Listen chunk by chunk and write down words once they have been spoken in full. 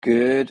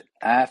Good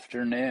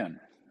afternoon.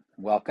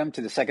 Welcome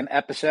to the second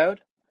episode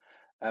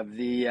of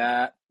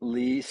the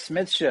Lee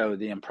Smith Show,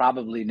 the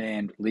improbably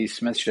named Lee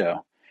Smith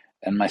Show.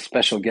 And my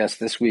special guest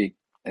this week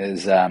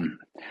is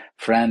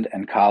friend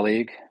and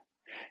colleague,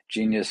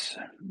 genius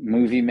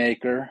movie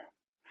maker,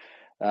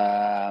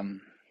 policymaker,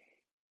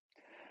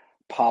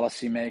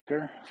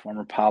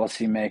 former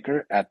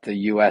policymaker at the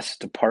U.S.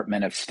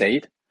 Department of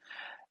State.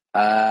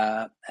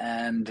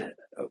 And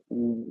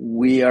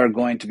we are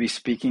going to be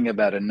speaking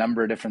about a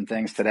number of different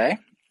things today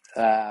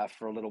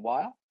for a little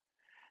while.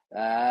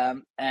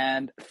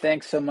 And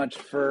thanks so much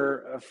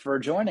for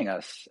joining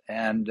us.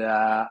 And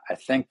I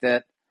think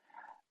that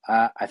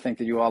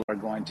you all are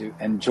going to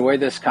enjoy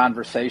this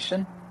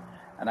conversation.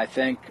 And I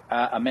think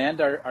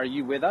Amanda, are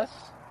you with us?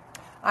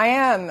 I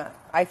am.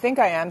 I think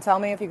I am. Tell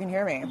me if you can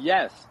hear me.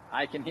 Yes,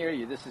 I can hear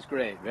you. This is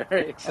great.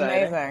 Very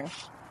exciting. Amazing.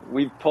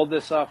 We've pulled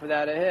this off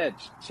without a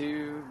hitch.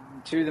 To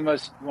the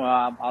most,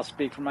 well, I'll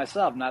speak for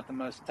myself, not the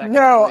most technically.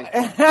 No,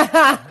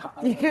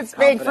 you can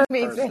speak for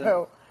me person.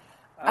 Too.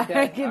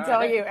 Okay, I can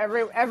tell you,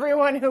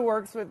 everyone who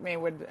works with me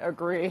would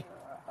agree.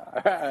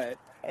 All right.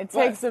 It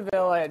takes a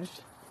village.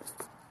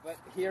 But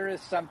here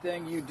is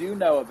something you do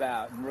know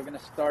about, and we're going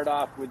to start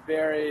off with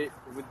very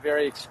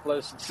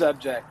explosive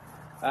subject.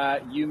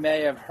 You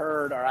may have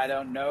heard, or I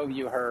don't know if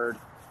you heard.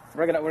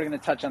 We're gonna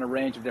touch on a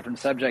range of different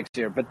subjects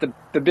here, but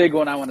the big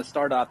one I want to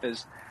start off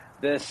is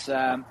this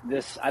I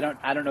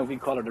don't know if we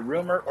call it a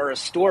rumor or a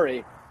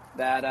story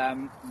that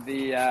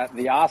the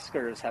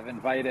Oscars have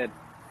invited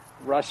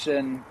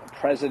Russian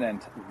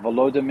President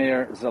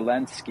Volodymyr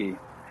Zelensky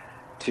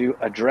to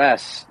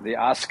address the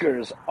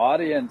Oscars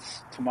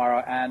audience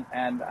tomorrow,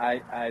 and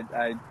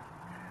I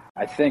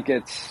think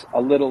it's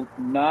a little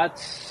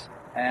nuts.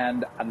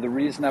 And the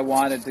reason I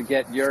wanted to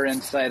get your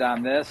insight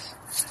on this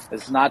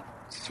is not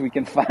so we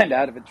can find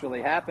out if it's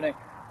really happening,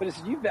 but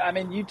it's you. I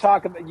mean, you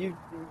talk about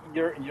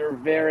you're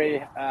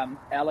very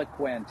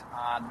eloquent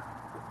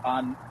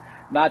on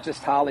not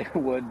just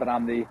Hollywood, but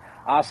on the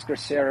Oscar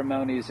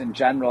ceremonies in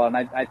general. And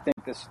I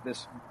think this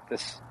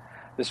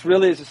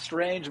really is a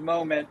strange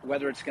moment,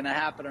 whether it's going to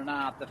happen or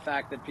not. The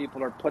fact that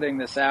people are putting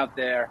this out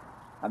there,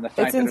 and the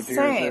fact that it appears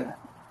that.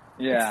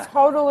 Yeah. It's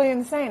totally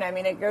insane. I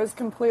mean, it goes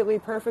completely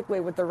perfectly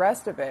with the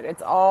rest of it.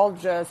 It's all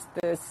just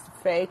this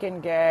fake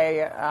and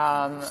gay,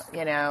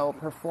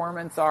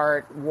 performance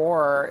art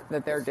war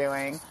that they're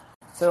doing.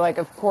 So, like,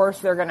 of course,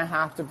 they're going to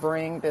have to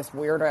bring this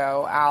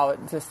weirdo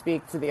out to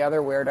speak to the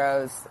other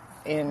weirdos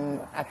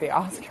at the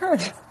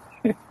Oscars.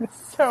 I'm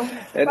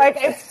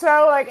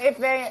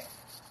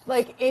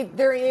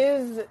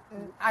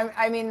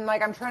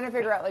trying to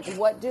figure out, like,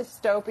 what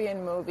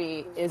dystopian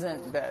movie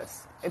isn't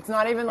this? It's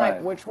not even like,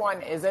 right. Which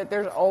one is it?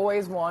 There's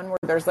always one where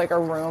there's, like, a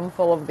room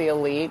full of the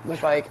elite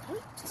with, like,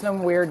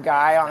 some weird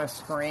guy on a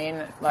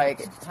screen,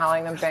 like,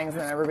 telling them things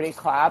and everybody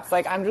claps.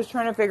 Like, I'm just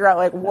trying to figure out,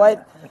 like,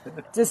 what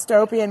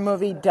dystopian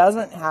movie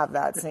doesn't have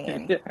that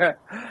scene? Yeah.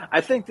 I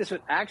think this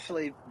would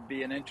actually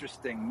be an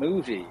interesting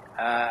movie.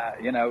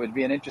 It would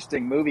be an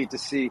interesting movie to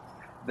see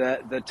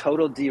the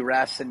total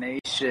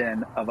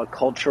deracination of a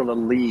cultural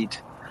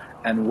elite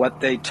and what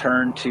they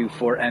turn to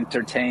for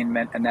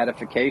entertainment and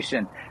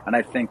edification. And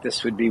I think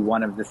this would be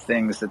one of the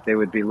things that they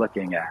would be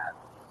looking at.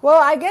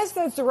 Well, I guess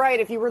that's right.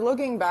 If you were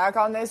looking back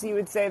on this, you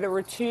would say there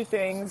were two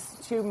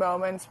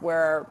moments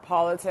where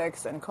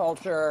politics and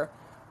culture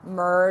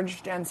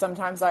merged, and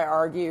sometimes I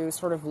argue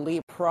sort of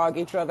leapfrog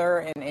each other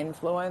in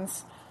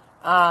influence.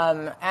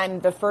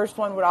 And the first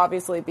one would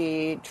obviously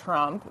be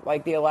Trump,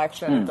 like the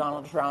election of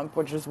Donald Trump,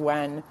 which is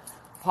when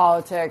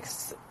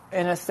politics,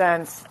 in a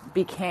sense,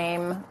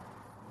 became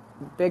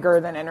bigger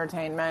than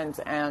entertainment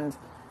and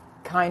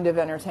kind of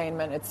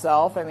entertainment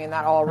itself. I mean,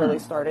 that all really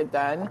started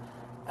then.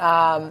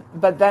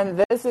 But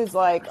then this is,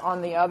 like,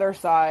 on the other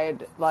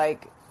side,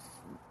 like,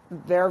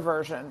 their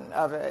version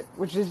of it,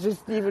 which is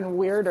just even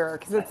weirder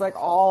because it's, like,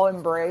 all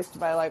embraced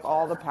by, like,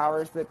 all the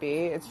powers that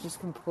be. It's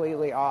just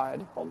completely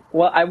odd.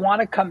 Well, I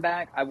want to come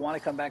back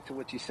to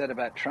what you said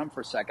about Trump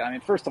for a second. I mean,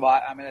 first of all,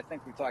 I mean, I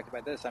think we talked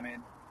about this. I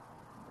mean,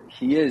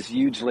 he is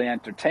hugely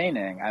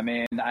entertaining. I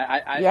mean,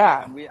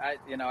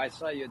 I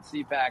saw you at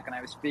CPAC, and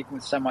I was speaking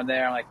with someone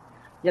there. I'm like,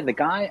 yeah, the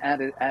guy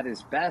at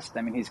his best.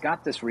 I mean, he's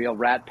got this real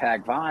Rat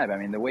Pack vibe. I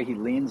mean, the way he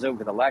leans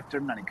over the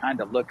lectern and he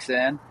kind of looks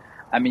in.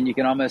 I mean, you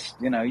can almost,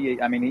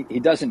 he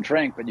doesn't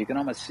drink, but you can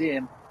almost see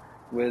him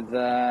with,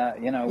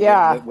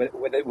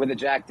 with a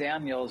Jack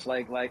Daniels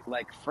like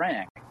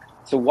Frank.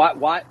 So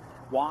why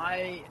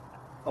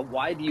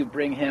do you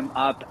bring him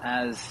up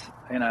as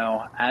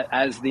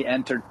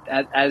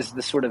the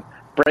sort of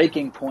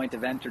breaking point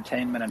of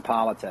entertainment and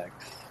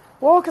politics?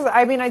 Well, because,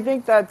 I mean, I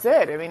think that's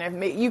it. I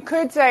mean, you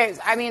could say,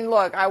 I mean,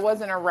 look, I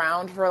wasn't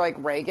around for, like,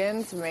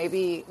 Reagan, so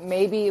maybe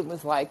it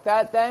was like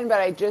that then, but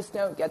I just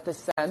don't get the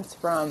sense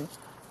from,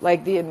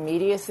 like, the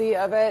immediacy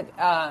of it.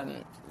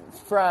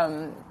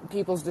 From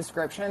people's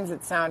descriptions,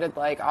 it sounded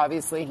like,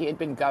 obviously, he had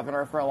been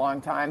governor for a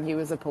long time. He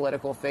was a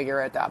political figure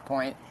at that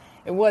point.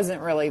 It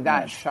wasn't really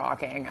that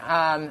shocking.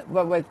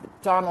 But with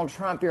Donald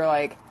Trump, you're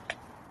like,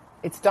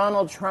 it's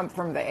Donald Trump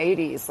from the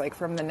 80s, like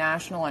from the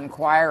National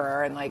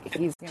Enquirer, and like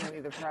he's going to be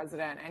the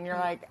president. And you're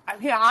like, I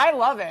mean, I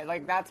love it.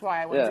 Like that's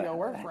why I went to go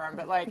work for him.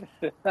 But like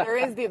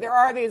there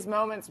are these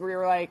moments where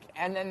you're like,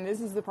 and then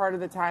this is the part of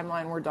the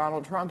timeline where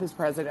Donald Trump is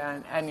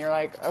president, and you're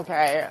like,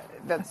 okay,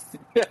 that's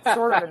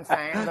sort of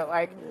insane, but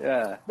like,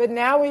 but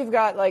now we've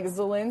got like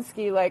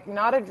Zelensky, like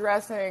not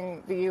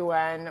addressing the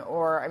UN,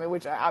 or I mean,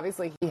 which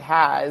obviously he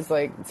has,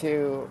 like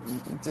to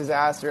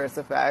disastrous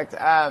effect.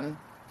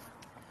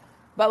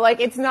 But,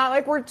 like, it's not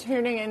like we're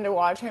tuning in to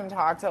watch him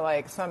talk to,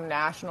 like, some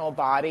national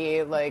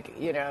body, like,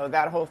 you know,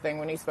 that whole thing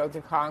when he spoke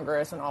to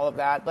Congress and all of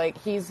that. Like,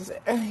 he's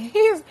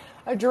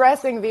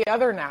addressing the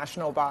other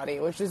national body,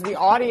 which is the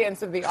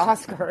audience of the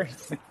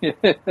Oscars.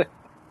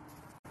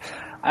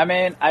 I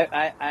mean,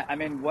 I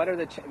mean, what are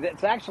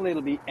it's actually,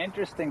 it'll be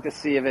interesting to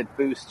see if it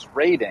boosts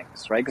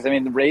ratings, right? Because, I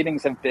mean, the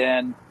ratings have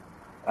been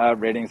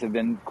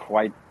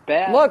quite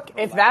bad. Look,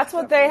 if that's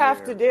what they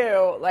have to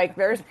do, like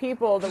there's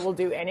people that will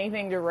do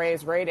anything to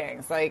raise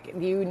ratings. Like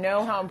you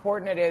know how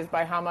important it is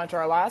by how much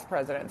our last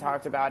president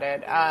talked about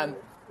it.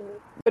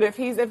 But if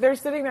they're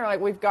sitting there like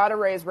we've got to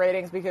raise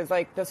ratings because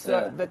like the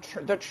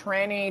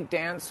tranny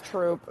dance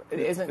troupe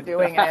isn't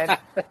doing it,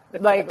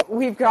 like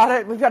we've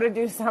got to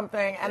do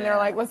something. And they're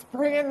like, let's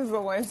bring in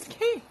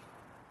Zelensky.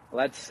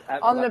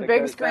 On the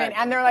big screen,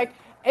 and they're like,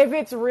 if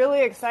it's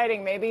really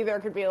exciting, maybe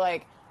there could be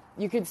like.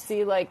 You could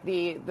see like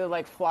the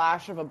like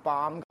flash of a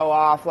bomb go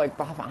off like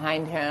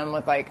behind him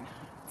with like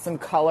some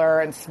color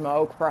and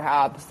smoke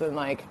perhaps, and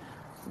like,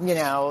 you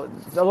know,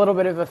 a little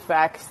bit of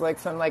effects, like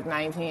some like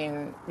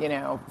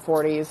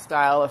 40s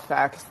style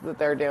effects that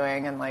they're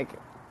doing, and like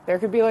there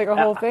could be like a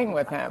whole thing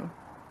with him.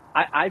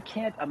 I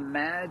can't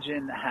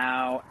imagine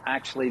how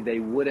actually they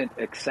wouldn't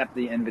accept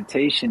the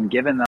invitation,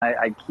 given that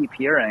I keep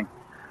hearing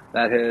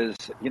that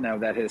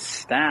his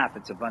staff,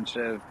 it's a bunch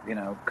of, you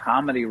know,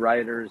 comedy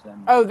writers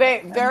and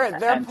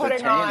they're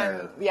putting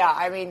on,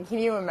 I mean, can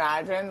you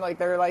imagine? Like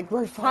they're like,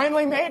 we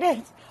finally made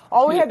it.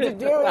 All we had to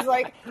do is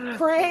like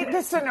create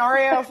the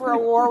scenario for a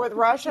war with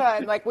Russia,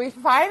 and like we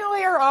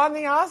finally are on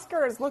the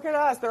Oscars. Look at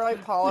us. They're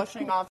like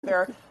polishing off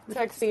their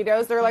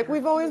tuxedos. They're like,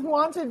 we've always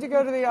wanted to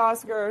go to the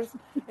Oscars.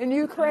 In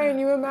Ukraine,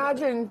 you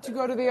imagine to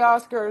go to the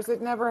Oscars.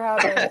 It never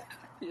happened.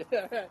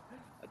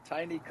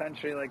 Tiny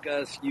country like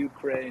us,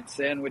 Ukraine,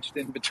 sandwiched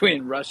in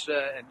between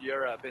Russia and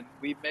Europe, and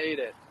we made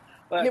it.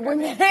 Look, we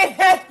made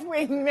it.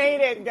 We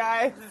made it,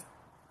 guys.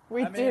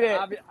 We did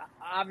it.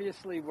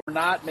 Obviously, we're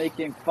not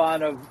making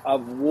fun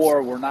of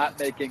war. We're not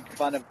making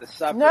fun of the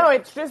suffering. No,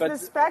 it's just the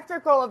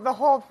spectacle of the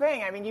whole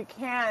thing. I mean, you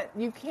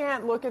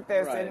can't look at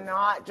this and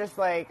not just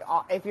like,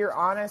 if you're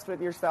honest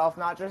with yourself,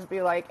 not just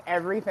be like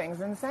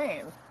everything's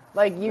insane.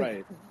 Like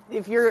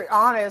if you're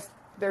honest.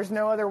 There's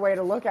no other way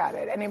to look at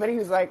it. Anybody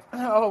who's like,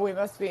 oh, we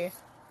must be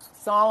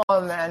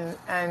solemn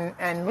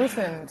and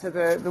listen to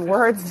the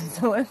words of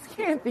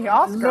Zelensky at the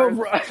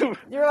Oscars.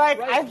 You're like,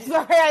 I'm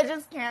sorry, I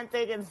just can't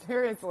take it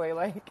seriously.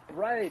 Like,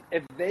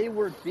 if they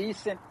were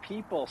decent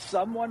people,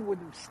 someone would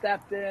have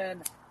stepped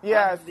in.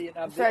 Yes,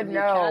 said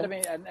no.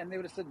 Academy, and they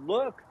would have said,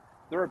 look,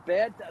 they're a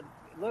bad.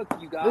 Look,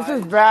 you guys.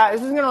 This is bad.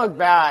 This is going to look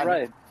bad.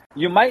 Right.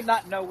 You might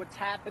not know what's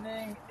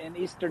happening in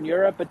Eastern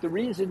Europe, but the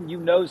reason you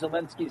know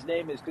Zelensky's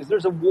name is because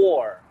there's a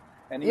war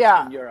in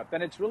Eastern Europe,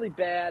 and it's really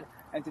bad.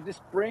 And to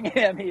just bring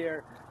him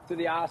here to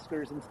the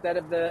Oscars instead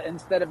of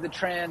the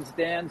trans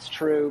dance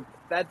troupe,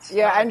 that's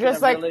and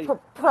just like really...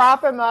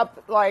 prop him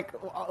up like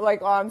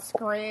on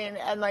screen,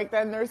 and like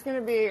then there's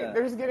gonna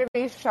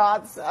be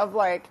shots of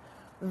like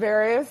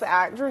various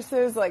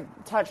actresses like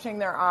touching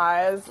their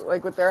eyes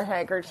like with their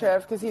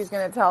handkerchief because he's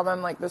gonna tell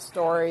them like the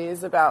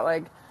stories about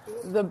like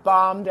the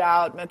bombed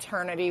out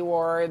maternity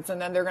wards,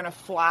 and then they're going to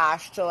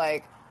flash to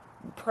like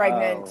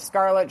pregnant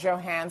Scarlett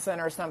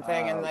Johansson or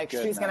something, and like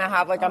she's going to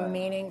have like a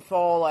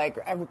meaningful like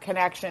a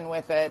connection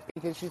with it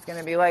because she's going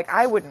to be like,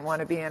 I wouldn't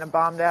want to be in a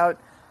bombed out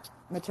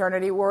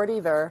maternity ward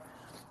either.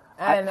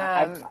 And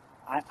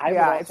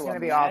it's going to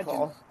be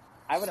awful.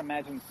 I would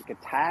imagine it's a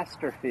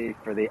catastrophe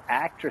for the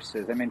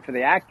actresses. I mean, for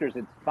the actors,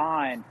 it's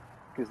fine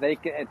because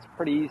it's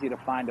pretty easy to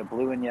find a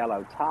blue and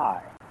yellow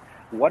tie.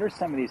 What are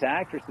some of these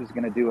actresses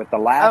going to do at the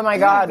last? Oh my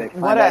God!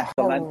 What a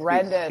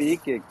horrendous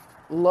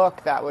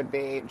look that would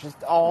be.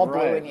 Just all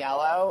blue and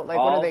yellow. Like,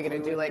 what are they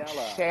going to do? Like,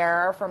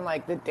 Cher from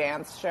like the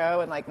dance show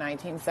in like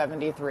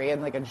 1973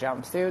 in like a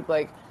jumpsuit.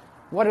 Like,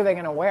 what are they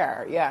going to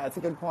wear? Yeah, it's a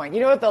good point.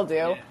 You know what they'll do?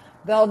 Yeah.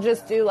 They'll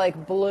just do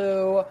like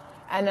blue,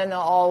 and then they'll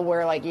all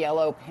wear like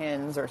yellow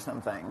pins or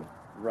something.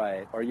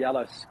 Right, or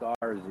yellow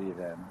scars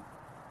even.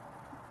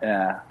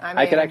 Yeah, I mean,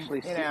 I could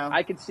actually see.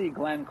 I could see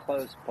Glenn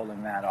Close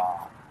pulling that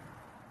off.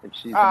 If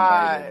she's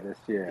invited this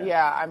year.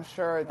 Yeah, I'm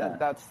sure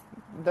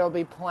there'll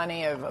be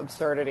plenty of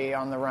absurdity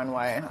on the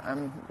runway,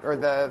 or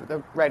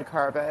the red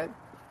carpet.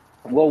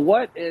 Well,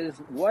 what is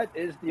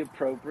the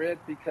appropriate?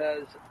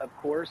 Because of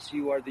course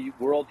you are the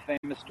world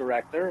famous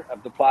director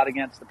of The Plot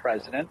Against the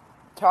President,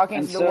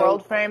 talking to the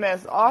world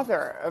famous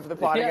author of The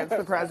Plot Against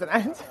the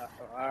President.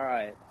 All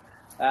right.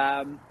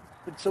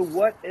 So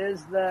what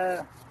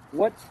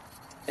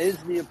is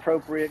the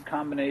appropriate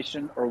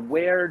combination, or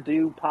where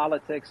do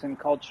politics and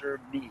culture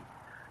meet?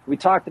 We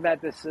talked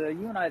about this,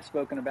 you and I have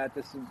spoken about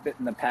this a bit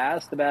in the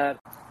past, about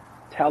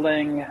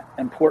telling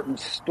important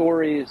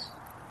stories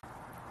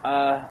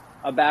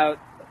about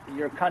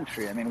your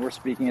country. I mean, we're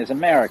speaking as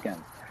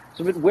Americans.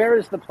 So, but where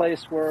is the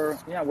place where,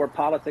 where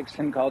politics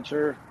and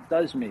culture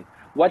does meet?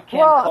 What can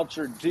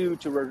culture do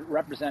to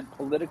represent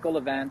political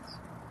events,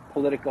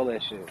 political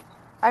issues?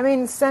 I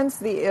mean, since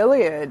the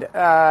Iliad,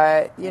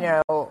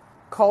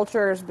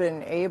 culture's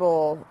been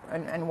able,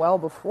 and well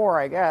before,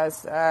 I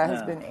guess,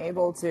 has been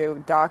able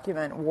to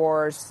document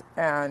wars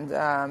and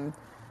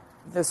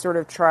the sort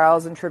of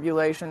trials and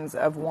tribulations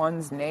of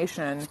one's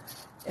nation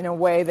in a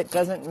way that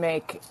doesn't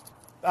make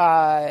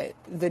the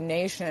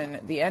nation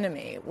the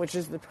enemy, which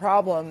is the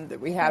problem that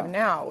we have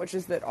now, which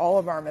is that all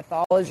of our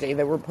mythology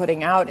that we're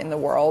putting out in the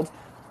world,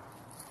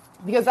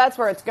 because that's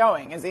where it's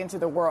going, is into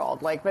the world,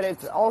 but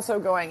it's also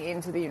going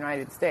into the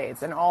United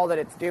States, and all that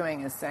it's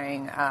doing is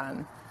saying,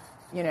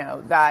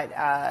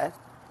 that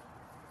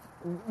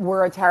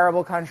we're a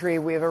terrible country,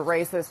 we have a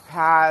racist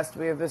past,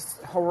 we have this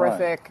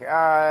horrific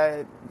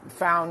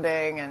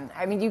founding, and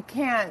I mean, you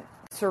can't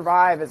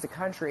survive as a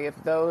country if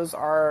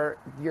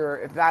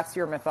if that's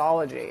your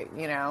mythology,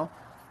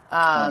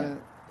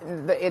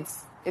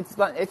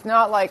 It's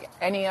not like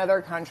any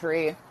other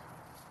country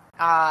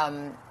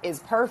is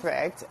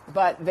perfect,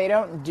 but they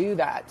don't do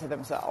that to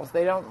themselves.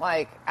 They don't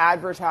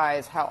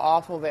advertise how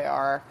awful they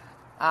are,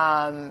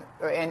 and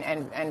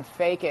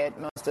fake it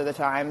most of the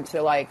time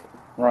to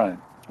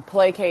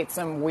placate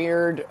some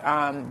weird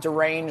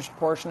deranged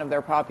portion of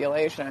their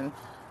population.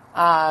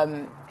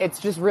 It's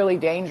just really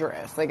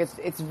dangerous.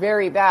 It's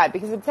very bad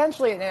because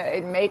essentially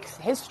it makes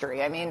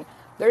history. I mean,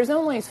 there's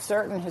only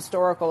certain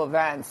historical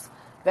events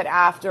that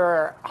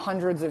after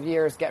hundreds of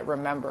years get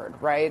remembered,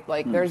 right?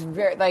 There's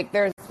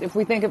if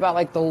we think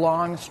about the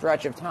long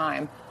stretch of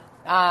time,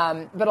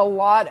 but a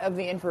lot of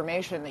the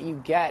information that you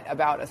get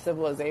about a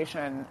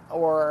civilization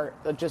or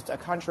just a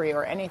country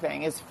or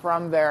anything is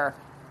from their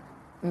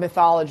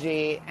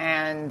mythology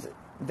and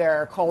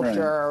their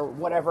culture, or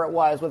whatever it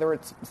was, whether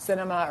it's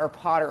cinema or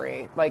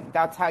pottery.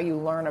 That's how you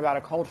learn about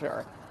a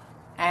culture.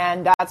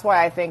 And that's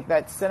why I think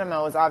that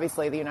cinema was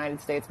obviously the United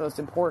States' most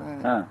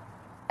important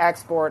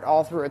export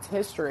all through its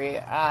history.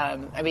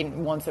 I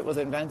mean, once it was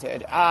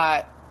invented,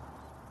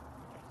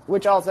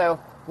 which also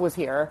was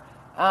here.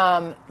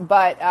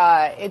 But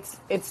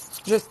it's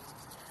just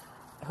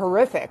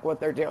horrific what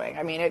they're doing.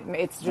 I mean,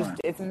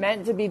 it's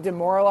meant to be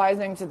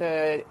demoralizing to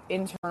the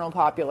internal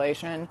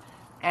population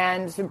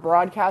and to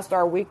broadcast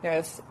our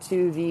weakness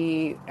to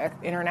the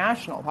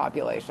international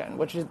population,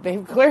 which is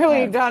they've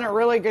clearly done a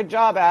really good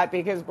job at,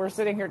 because we're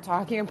sitting here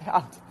talking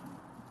about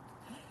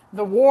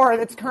the war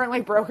that's currently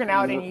broken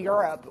out in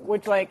Europe,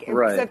 which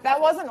if that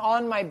wasn't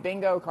on my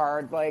bingo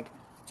card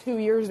 2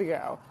 years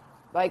ago,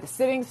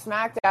 sitting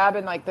smack dab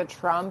in the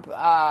Trump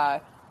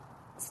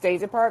State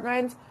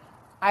Department,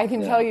 I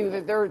can tell you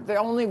that the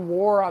only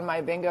war on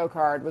my bingo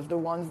card was the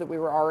ones that we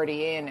were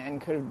already in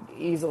and could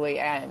easily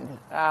end.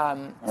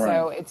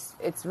 So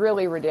it's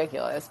really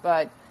ridiculous.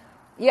 But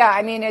yeah,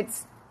 I mean,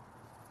 this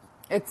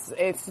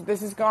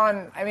has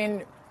gone. I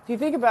mean, if you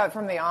think about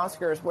from the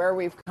Oscars where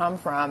we've come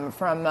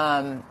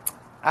from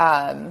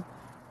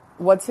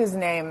what's his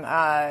name,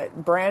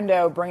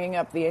 Brando bringing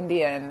up the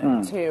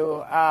Indian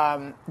to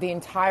the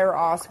entire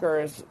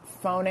Oscars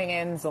phoning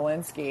in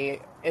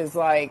Zelensky is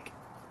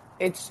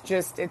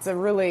it's a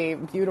really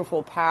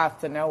beautiful path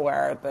to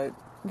nowhere that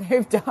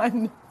they've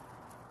done.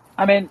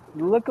 I mean,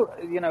 look,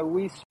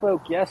 we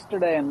spoke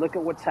yesterday, and look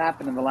at what's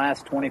happened in the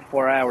last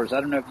 24 hours. I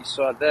don't know if you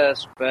saw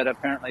this, but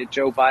apparently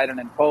Joe Biden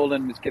in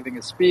Poland was giving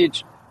a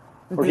speech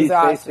where he's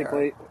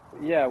basically,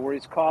 where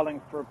he's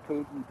calling for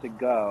Putin to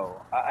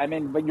go. I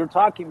mean, but you're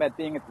talking about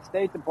being at the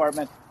State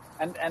Department,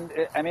 and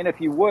I mean, if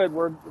you would,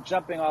 we're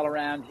jumping all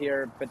around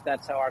here, but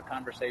that's how our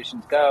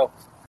conversations go.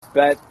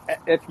 But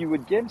if you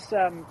would give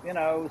some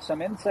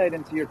insight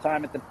into your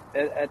time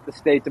at the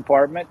State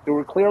Department, there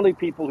were clearly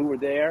people who were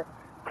there,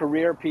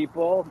 career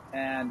people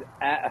and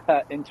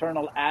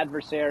internal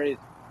adversaries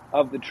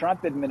of the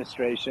Trump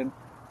administration.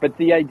 But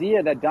the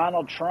idea that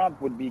Donald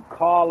Trump would be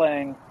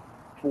calling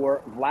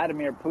for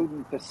Vladimir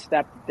Putin to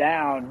step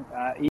down,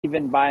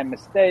 even by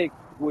mistake,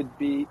 would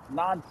be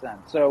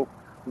nonsense. So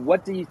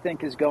what do you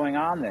think is going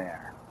on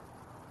there?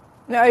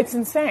 No, it's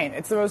insane.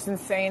 It's the most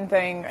insane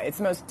thing. It's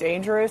the most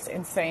dangerous,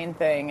 insane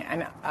thing.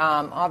 And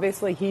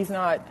obviously he's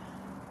not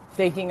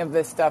thinking of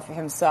this stuff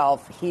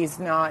himself. He's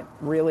not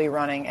really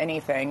running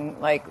anything.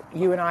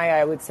 You and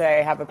I would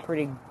say, have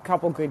a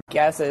couple good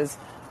guesses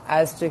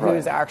as to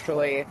who's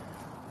actually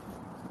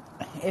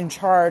in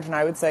charge. And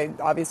I would say,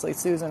 obviously,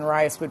 Susan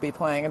Rice would be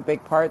playing a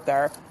big part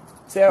there.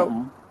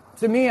 So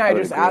to me, I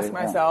just ask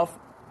myself,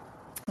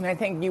 and I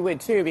think you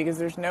would too, because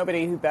there's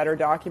nobody who better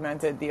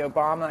documented the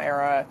Obama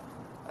era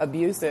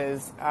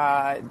abuses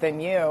than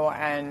you,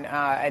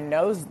 and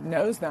knows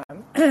them.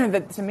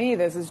 That to me,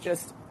 this is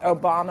just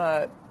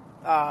Obama.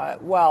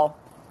 Well,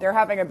 they're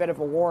having a bit of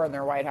a war in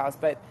their White House,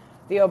 but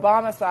The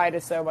Obama side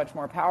is so much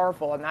more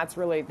powerful, and that's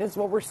really this.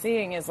 What we're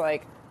seeing is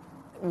like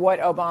what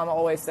Obama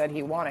always said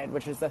he wanted,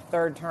 which is a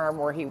third term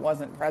where he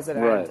wasn't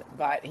president, Right.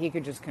 but he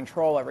could just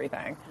control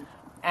everything,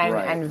 and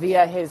Right. and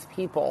via his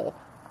people.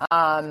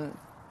 And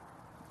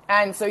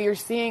so you're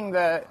seeing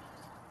I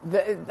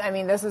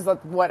mean, this is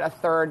what a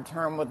third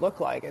term would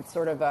look like. It's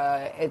sort of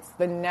it's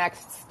the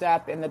next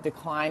step in the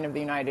decline of the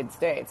United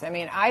States. I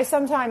mean, I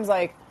sometimes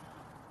like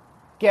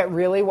get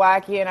really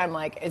wacky, and I'm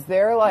like, is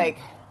there like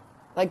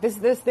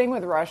this thing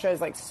with Russia is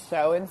like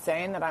so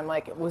insane that I'm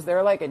like, was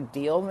there like a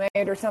deal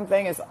made or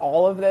something? Is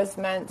all of this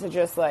meant to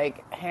just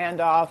like hand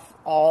off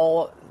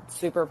all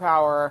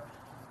superpower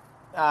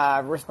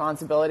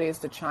responsibilities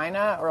to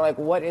China, or like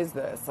what is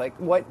this? Like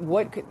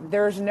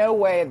there's no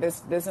way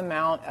this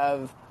amount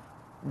of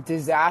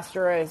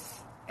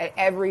disastrous at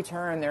every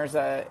turn there's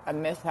a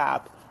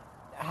mishap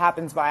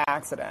happens by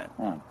accident.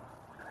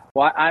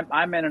 Well,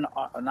 I'm in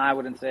and I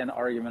wouldn't say an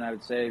argument. I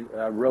would say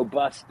a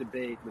robust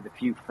debate with a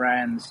few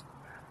friends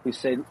who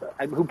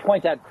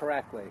point out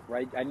correctly,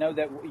 right? I know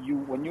that when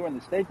you were in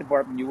the State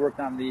Department, you worked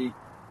on the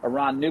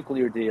Iran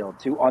nuclear deal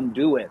to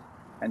undo it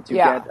and to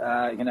get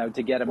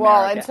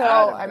America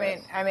out of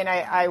this.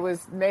 I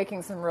was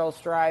making some real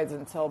strides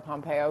until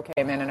Pompeo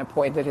came in and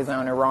appointed his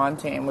own Iran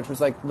team, which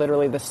was like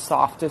literally the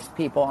softest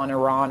people on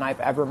Iran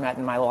I've ever met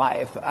in my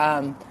life.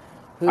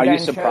 Are you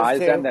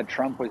surprised then that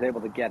Trump was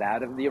able to get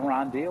out of the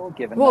Iran deal?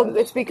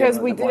 It's because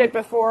we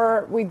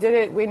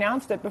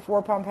announced it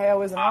before Pompeo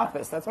was in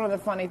office. That's one of the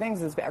funny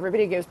things is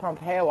everybody gives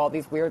Pompeo all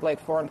these weird like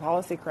foreign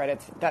policy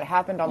credits that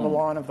happened on the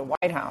lawn of the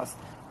White House.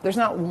 There's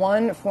not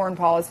one foreign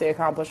policy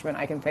accomplishment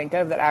I can think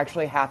of that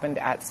actually happened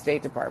at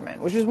State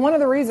Department, which is one of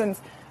the reasons,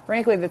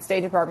 frankly, that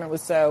State Department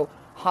was so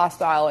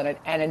hostile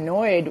and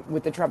annoyed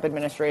with the Trump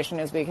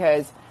administration is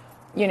because,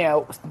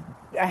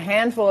 a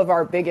handful of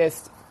our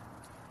biggest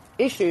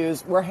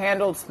issues were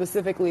handled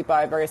specifically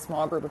by a very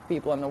small group of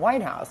people in the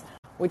White House,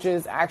 which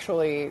is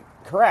actually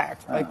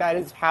correct. Like that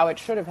is how it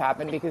should have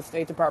happened because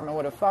State Department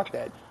would have fucked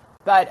it.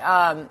 But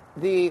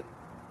the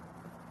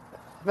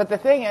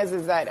thing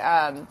is that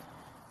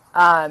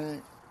this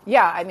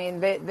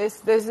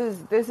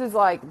is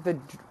like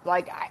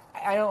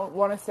I don't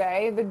want to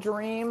say the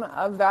dream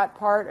of that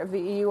part of the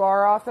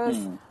EUR office,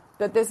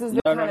 but this is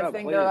the kind of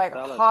thing they're like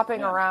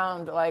hopping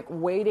around like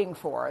waiting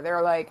for.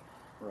 They're like,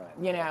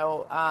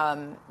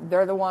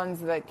 they're the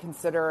ones that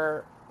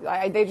consider.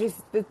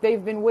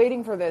 They've been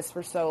waiting for this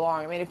for so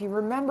long. I mean, if you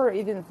remember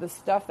even the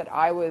stuff that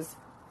I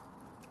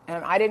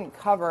didn't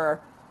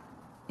cover,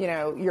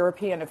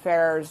 European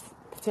affairs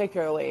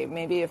particularly,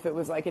 maybe if it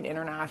was like an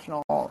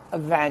international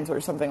event or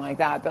something like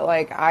that. But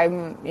like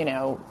I'm,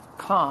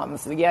 comms,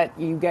 so yet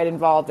you get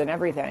involved in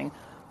everything.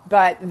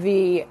 But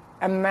the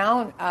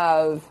amount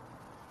of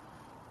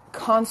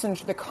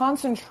the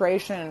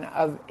concentration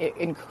of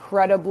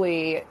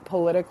incredibly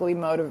politically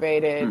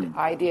motivated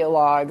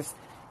ideologues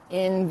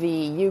in the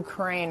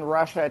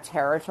Ukraine-Russia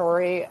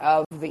territory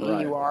of the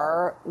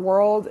EUR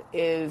world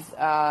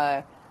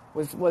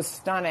was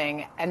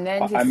stunning. And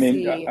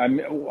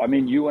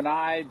then you and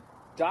I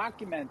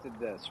documented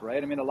this,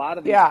 right? I mean, a lot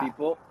of these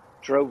people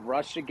drove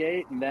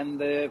Russiagate and then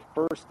the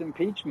first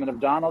impeachment of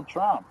Donald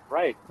Trump,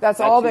 right? That's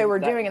all they were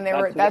doing, and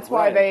that's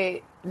why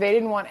they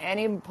didn't want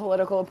any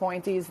political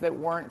appointees that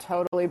weren't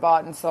totally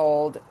bought and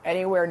sold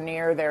anywhere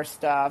near their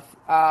stuff.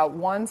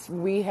 Once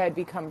we had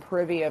become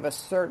privy of a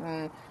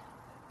certain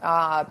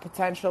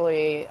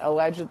potentially,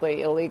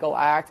 allegedly illegal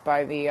act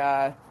by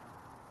the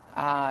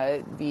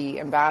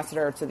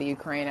ambassador to the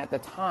Ukraine at the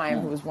time,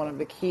 who was one of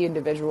the key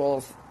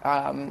individuals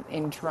in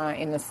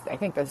this, I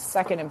think, the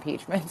second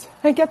impeachment.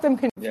 I get them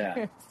confused.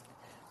 Yeah.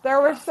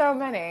 There were so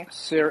many.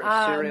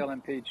 Serial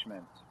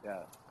impeachment.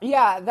 Yeah.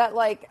 Yeah, that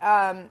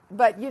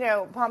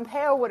but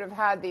Pompeo would have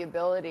had the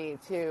ability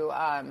to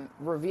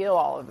reveal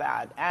all of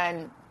that,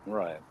 and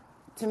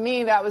to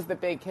me that was the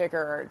big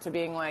kicker to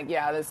being like,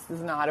 yeah, this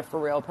is not a for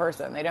real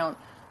person. They don't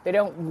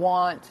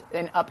want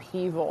an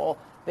upheaval.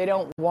 They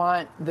don't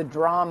want the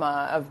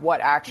drama of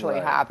what actually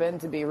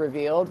happened to be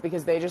revealed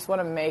because they just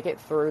want to make it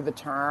through the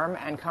term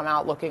and come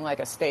out looking like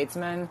a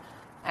statesman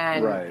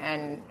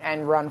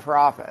and run for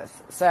office.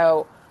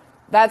 So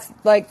that's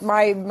like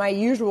my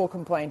usual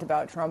complaint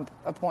about Trump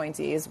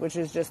appointees, which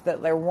is just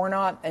that there were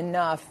not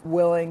enough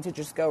willing to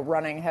just go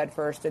running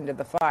headfirst into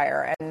the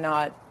fire and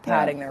not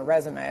padding their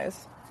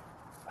resumes.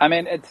 I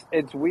mean,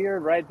 it's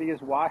weird, right?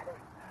 Because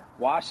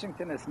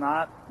Washington is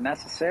not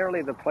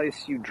necessarily the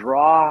place you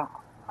draw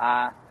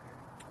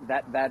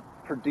that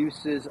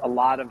produces a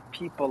lot of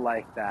people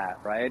like that,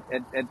 right?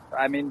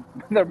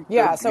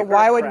 So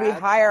why would we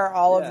hire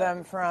all of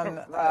them from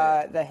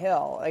the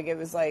Hill? Like, it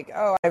was like,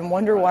 oh, I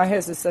wonder why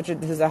this is such a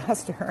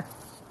disaster.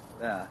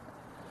 Yeah.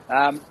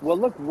 Well,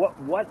 look,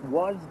 what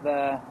was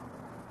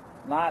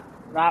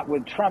not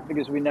with Trump,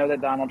 because we know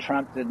that Donald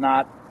Trump did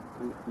not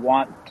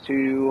want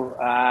to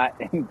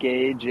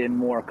engage in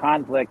more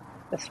conflict,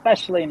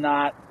 especially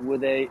not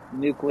with a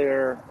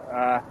nuclear,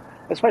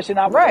 especially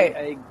not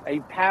with a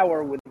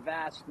power with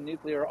vast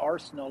nuclear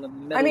arsenal in the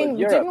middle I mean, of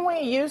Europe. didn't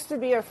we used to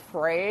be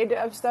afraid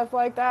of stuff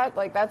like that?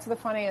 Like, that's the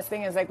funniest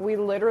thing is, like, we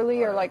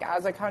literally are, like,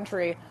 as a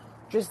country,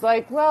 just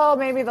like, well,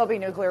 maybe there'll be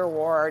nuclear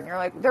war. And you're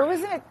like, there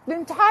was an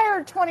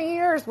entire 20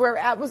 years where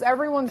that was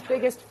everyone's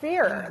biggest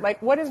fear.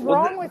 Like, what is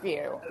wrong with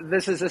you?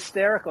 This is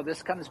hysterical.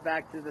 This comes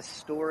back to the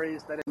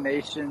stories that a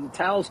nation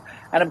tells.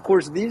 And, of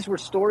course, these were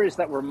stories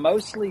that were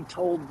mostly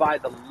told by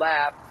the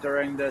left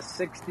during the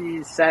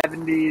 60s,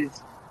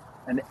 70s,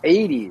 and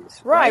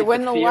 80s. Right,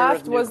 when the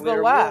left was the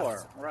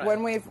left. Right.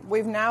 When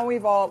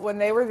when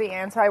they were the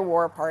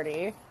anti-war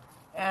party,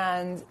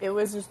 and it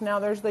was just now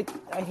there's like,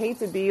 I hate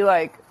to be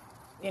like,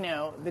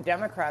 the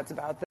Democrats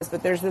about this,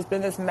 but there's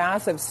been this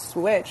massive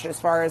switch as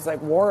far as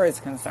like war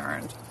is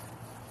concerned.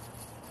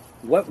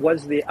 What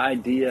was the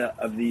idea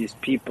of these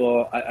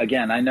people?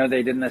 Again, I know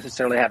they didn't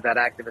necessarily have that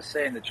active a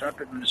say in the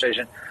Trump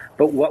administration,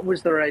 but what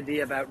was their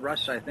idea about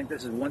Russia? I think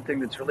this is one thing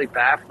that's really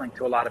baffling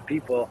to a lot of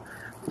people.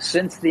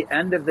 Since the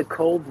end of the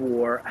Cold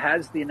War,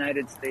 has the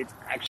United States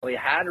actually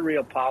had a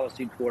real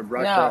policy toward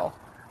Russia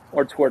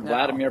or toward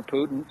Vladimir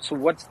Putin? So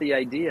what's the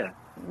idea?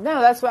 No,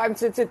 that's what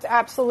it's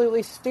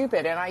absolutely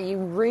stupid. And you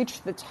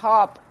reach the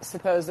top,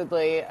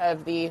 supposedly,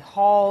 of the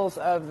halls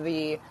of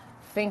the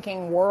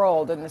thinking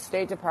world in the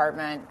State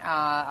Department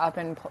up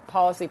in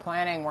policy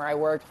planning, where I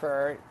worked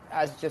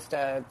as just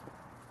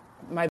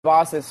my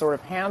boss's sort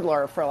of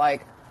handler for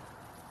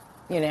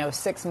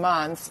 6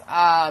 months.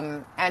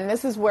 And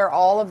this is where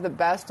all of the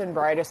best and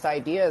brightest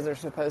ideas are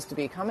supposed to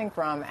be coming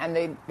from.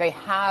 And they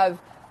have,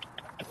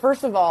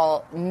 first of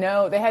all,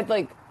 they had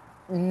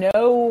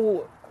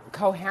no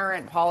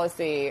coherent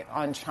policy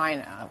on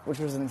China, which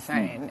was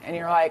insane. And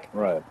you're like,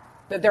 right.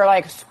 That they're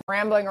like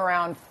scrambling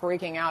around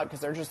freaking out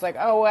because they're just like,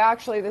 oh, well,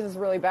 actually, this is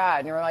really bad.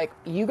 And you're like,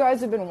 you guys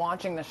have been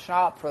watching the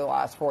shop for the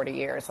last 40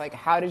 years. Like,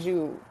 how did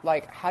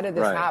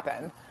this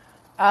happen?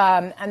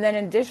 And then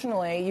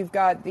additionally, you've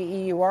got the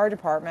EUR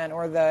department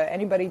or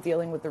anybody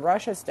dealing with the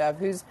Russia stuff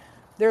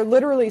they're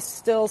literally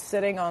still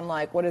sitting on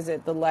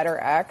the letter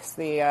X,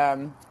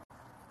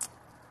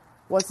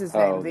 what's his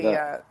name?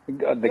 The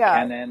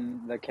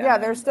Kennan. Yeah,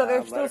 they're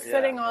still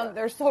sitting on.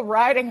 They're still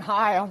riding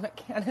high on the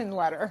Kennan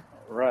letter.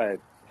 Right.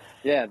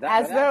 Yeah.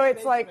 As though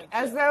it's like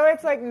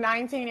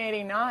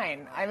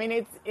 1989. I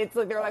mean, it's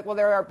like they're like, well,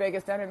 they're our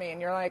biggest enemy,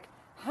 and you're like,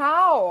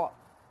 how?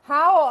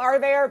 How are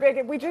they our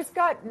biggest? We just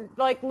got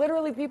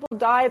literally people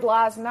died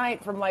last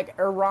night from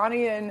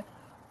Iranian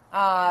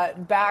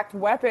backed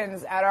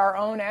weapons at our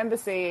own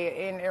embassy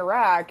in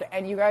Iraq,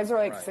 and you guys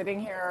are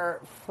sitting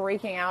here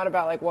freaking out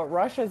about what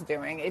Russia's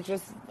doing. It's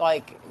just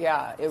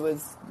it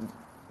was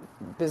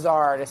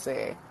bizarre to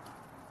see.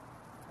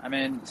 I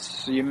mean,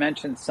 so you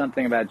mentioned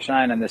something about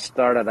China, and this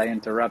started, I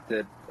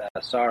interrupted,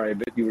 sorry,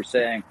 but you were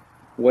saying,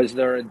 was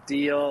there a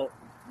deal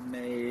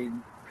made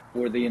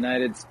for the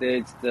United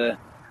States for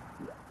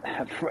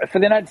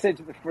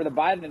the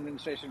Biden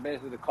administration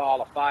basically to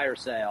call a fire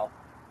sale?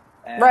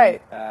 And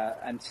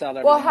sell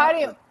everything. Well, how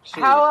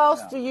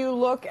else do you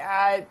look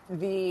at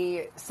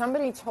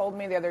somebody told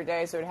me the other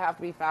day, so it'd have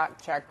to be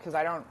fact checked because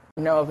I don't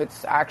know if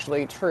it's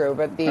actually true,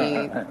 but so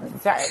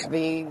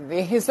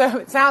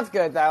it sounds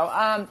good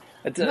though.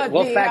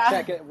 We'll fact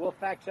check it. We'll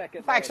fact check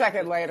it. Fact check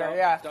it later.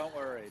 Yeah. Don't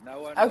worry.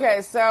 No one. Okay,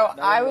 knows. so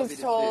No I one was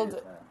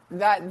told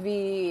that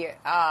the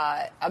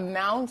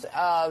amount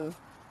of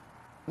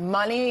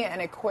money and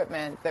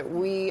equipment that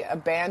we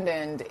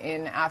abandoned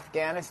in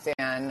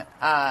Afghanistan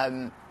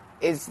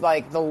is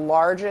the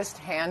largest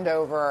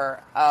handover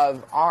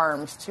of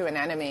arms to an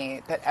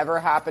enemy that ever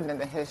happened in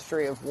the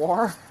history of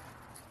war.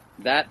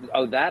 That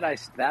I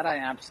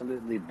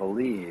absolutely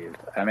believe.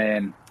 I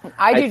mean,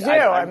 I do too.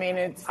 I mean,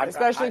 it's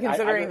especially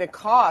considering the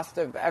cost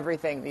of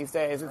everything these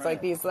days. It's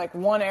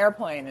one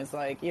airplane is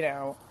I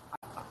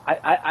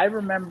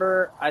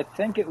remember. I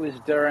think it was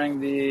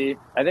during the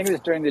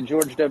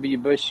George W.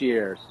 Bush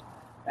years,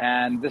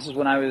 and this is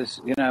when I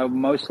was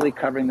mostly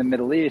covering the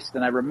Middle East,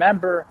 and I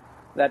remember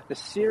that the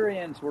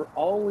Syrians were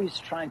always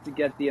trying to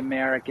get the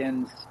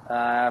Americans,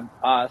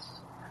 was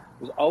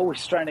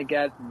always trying to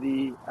get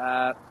the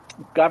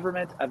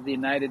government of the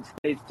United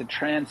States to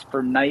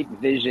transfer night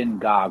vision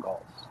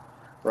goggles,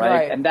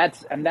 right? And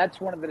that's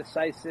one of the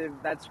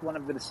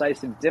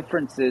decisive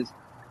differences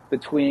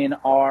between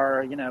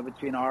our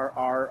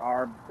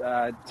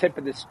tip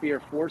of the spear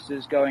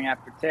forces going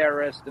after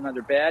terrorists and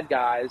other bad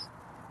guys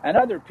and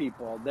other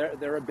people,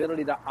 their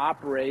ability to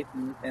operate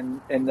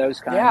in those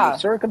kinds of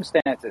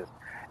circumstances.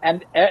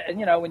 And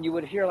when you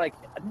would hear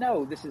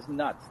no, this is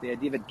nuts. The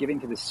idea of it giving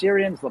to the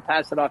Syrians, they'll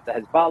pass it off to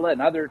Hezbollah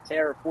and other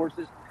terror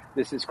forces.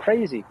 This is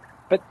crazy.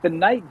 But the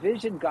night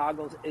vision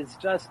goggles is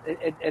just,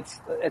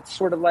 it's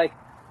sort of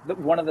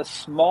one of the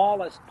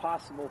smallest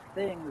possible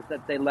things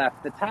that they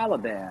left the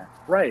Taliban.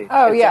 Right.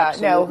 Oh, yeah.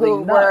 No,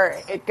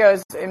 where it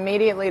goes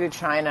immediately to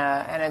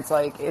China, and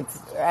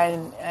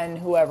and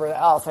whoever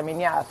else. I mean,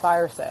 yeah,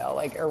 fire sale,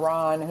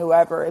 Iran,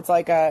 whoever. It's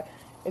like a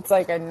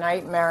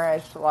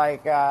nightmarish,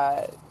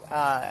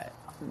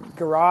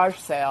 garage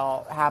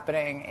sale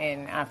happening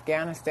in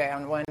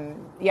Afghanistan when,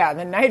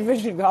 the night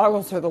vision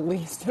goggles are the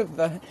least of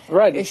the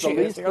issues. The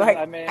least You're like,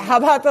 I mean, how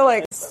about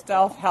the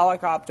stealth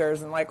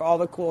helicopters and all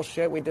the cool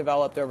shit we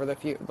developed over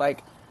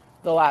the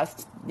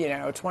last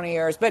 20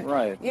 years? But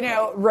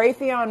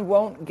Raytheon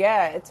won't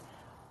get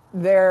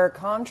their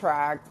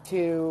contract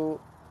to.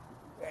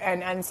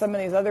 And some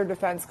of these other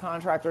defense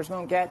contractors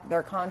won't get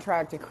their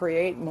contract to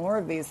create more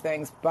of these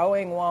things.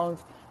 Boeing won't.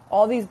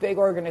 All these big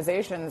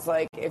organizations,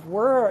 if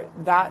we're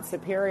that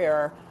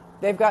superior,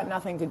 they've got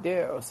nothing to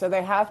do. So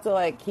they have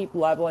to keep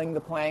leveling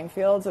the playing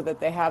field so that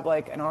they have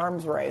an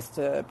arms race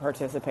to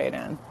participate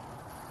in.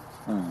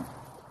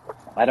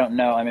 I don't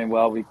know. I mean,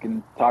 well, we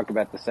can talk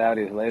about the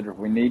Saudis later if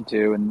we need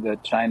to, and the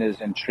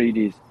China's in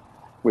treaties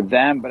with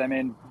them. But I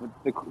mean,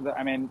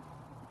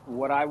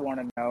 what I want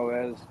to know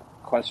is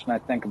a question I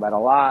think about a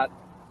lot.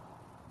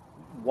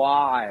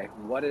 Why?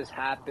 What has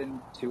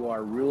happened to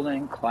our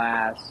ruling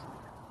class?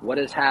 What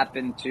has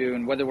happened to,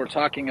 and whether we're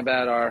talking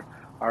about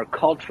our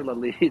cultural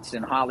elites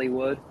in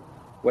Hollywood,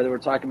 whether we're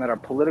talking about our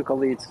political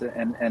elites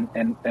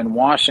in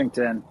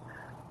Washington,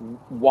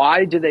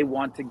 why do they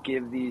want to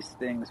give these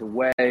things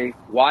away?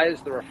 Why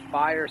is there a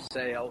fire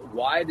sale?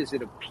 Why does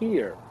it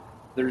appear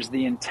there's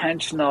the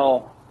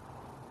intentional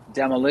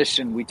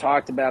demolition? We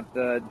talked about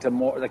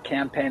the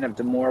campaign of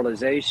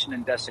demoralization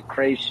and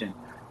desecration,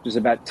 which is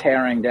about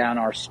tearing down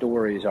our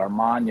stories, our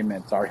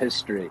monuments, our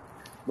history.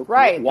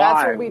 Right.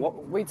 Why? That's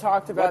what we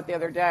talked about the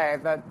other day.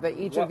 That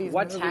each of these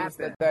movies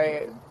happened?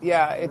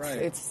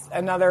 It's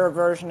another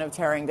version of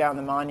tearing down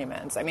the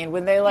monuments. I mean,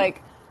 when they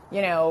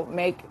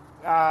make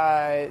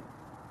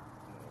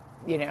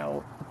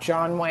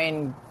John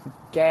Wayne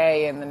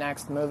gay in the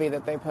next movie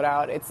that they put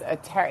out,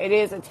 it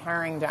is a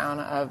tearing down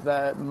of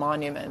the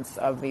monuments,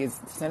 of these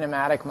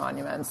cinematic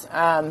monuments.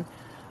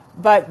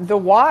 But the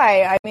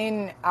why, I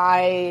mean,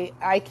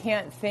 I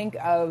can't think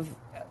of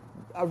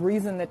a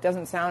reason that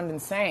doesn't sound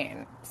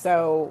insane.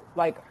 So,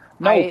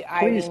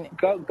 please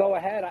go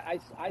ahead.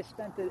 I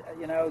spent the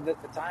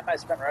time I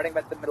spent writing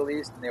about the Middle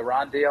East and the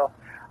Iran deal.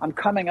 I'm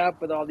coming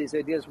up with all these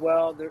ideas.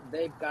 Well,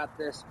 they've got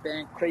this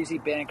crazy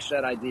bank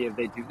shut idea. If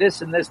they do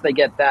this and this, they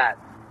get that.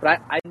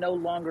 But I no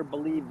longer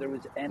believe there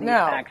was any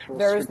actual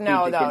strategic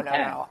intent.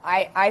 No.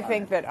 I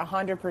think that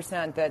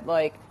 100% that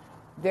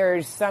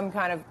there's some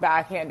kind of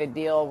backhanded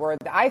deal where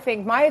I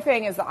think my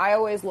thing is that I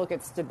always look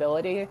at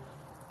stability.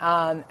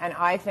 And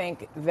I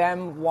think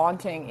them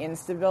wanting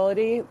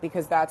instability,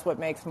 because that's what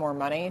makes more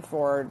money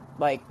for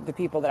the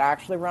people that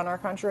actually run our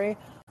country,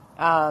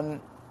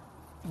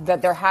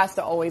 that there has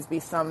to always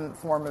be some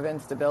form of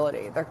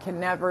instability. There can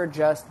never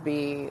just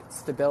be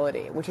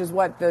stability, which is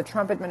what the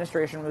Trump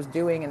administration was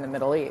doing in the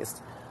Middle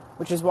East,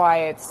 which is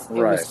why it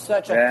was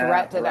such a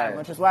threat to them,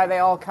 which is why they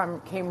all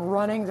came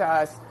running to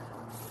us,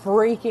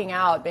 freaking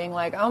out, being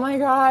like, oh my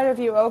God, if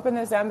you open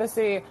this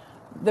embassy,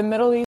 the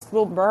Middle East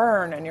will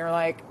burn. And you're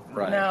like,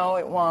 no,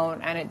 it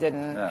won't, and it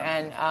didn't. Yeah.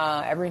 And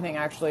everything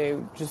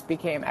actually just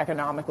became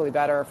economically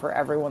better for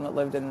everyone that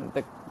lived in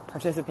the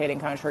participating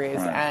countries.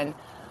 Right.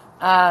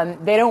 And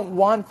they don't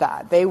want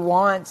that. They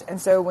want,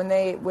 and so when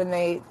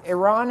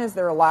Iran is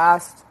their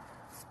last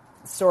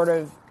sort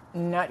of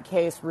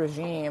nutcase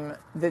regime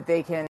that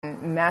they can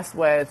mess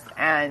with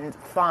and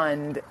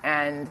fund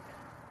and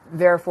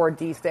therefore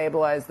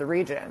destabilize the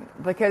region.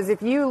 Because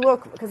if you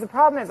look, because the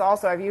problem is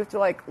also if you have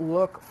to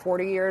look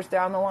 40 years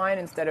down the line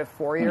instead of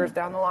 4 years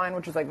down the line,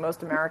 which is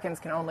most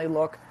Americans can only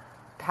look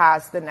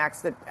past the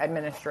next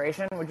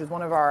administration, which is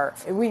one of our,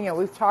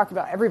 we've talked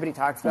about, everybody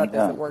talks about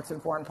this that works in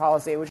foreign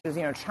policy, which is,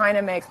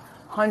 China makes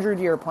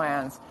 100-year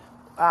plans.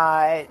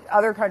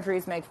 Other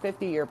countries make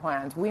 50-year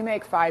plans. We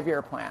make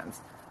 5-year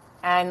plans.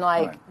 And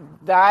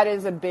that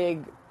is a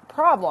big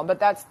problem, but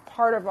that's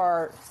part of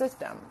our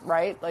system,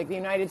 right? The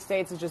United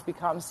States has just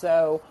become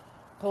so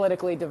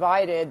politically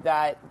divided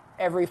that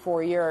every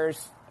 4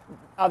 years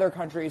other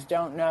countries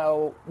don't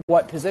know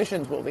what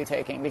positions we'll be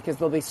taking because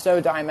they'll be so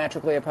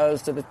diametrically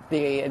opposed to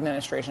the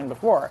administration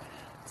before.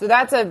 So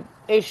that's an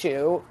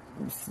issue,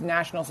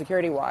 national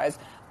security wise.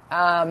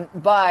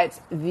 But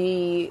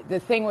the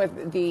thing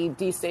with the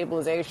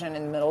destabilization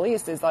in the Middle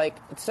East is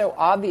it's so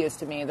obvious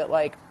to me that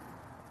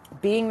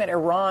being that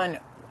Iran,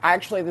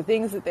 actually, the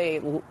things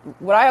that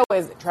what I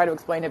always try to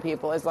explain to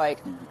people is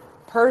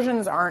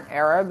Persians aren't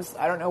Arabs.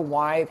 I don't know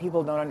why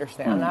people don't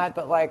understand that,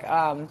 but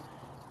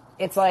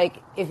it's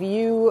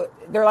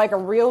they're a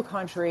real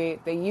country.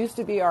 They used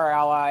to be our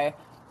ally.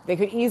 They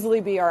could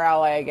easily be our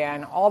ally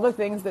again. All the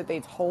things that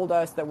they told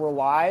us that were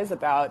lies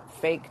about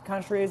fake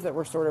countries that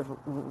were sort of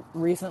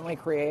recently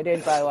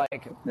created by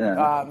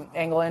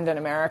England and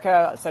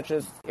America, such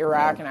as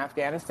Iraq and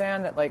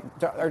Afghanistan, that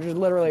are just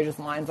literally just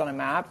lines on a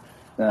map.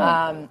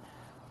 Yeah.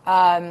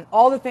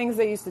 All the things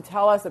they used to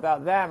tell us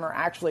about them are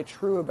actually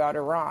true about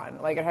Iran.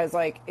 It has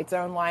its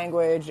own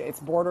language. Its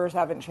borders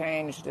haven't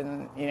changed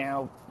in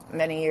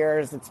many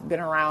years. It's been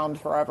around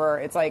forever.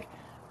 It's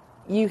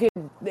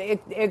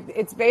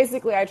it's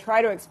basically, I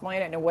try to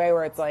explain it in a way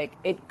where it's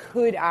it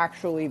could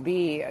actually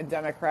be a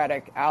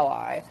democratic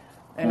ally.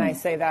 And I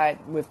say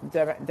that with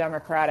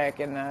democratic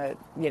in the,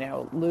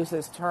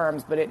 loosest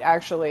terms, but it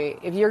actually,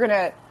 if you're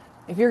going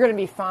to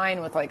be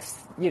fine with like,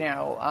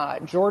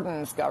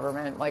 Jordan's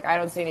government, like I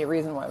don't see any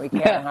reason why we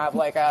can't have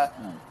like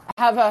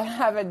have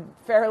a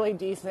fairly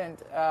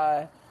decent,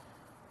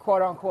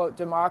 quote unquote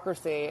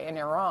democracy in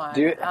Iran.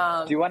 Do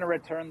you want to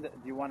return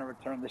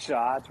the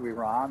Shah to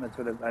Iran? That's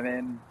what I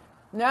mean.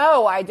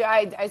 No,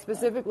 I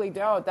specifically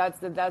don't. That's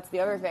the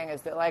other thing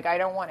is that like I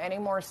don't want any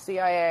more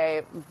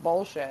CIA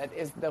bullshit.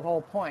 Is the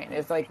whole point?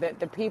 It's like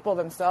the people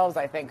themselves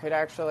I think could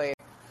actually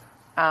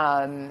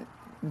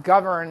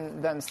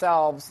govern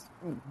themselves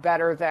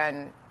better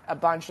than a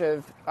bunch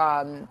of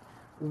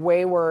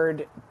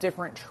wayward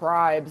different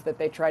tribes that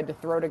they tried to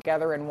throw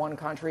together in one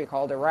country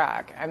called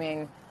Iraq. I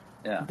mean,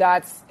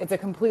 it's a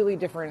completely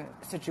different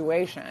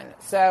situation.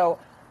 So.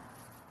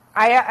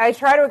 I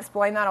try to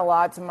explain that a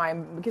lot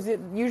because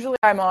usually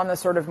I'm on the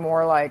sort of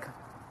more like,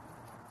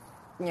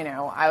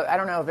 I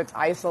don't know if it's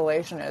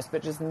isolationist,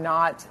 but just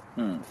not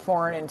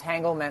foreign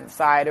entanglement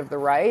side of the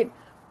right.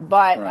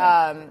 But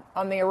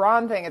on the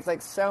Iran thing, it's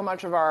like so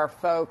much of our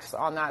folks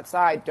on that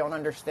side don't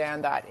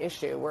understand that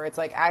issue, where it's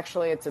like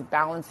actually it's a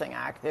balancing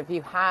act. If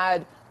you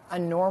had a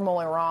normal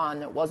Iran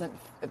that wasn't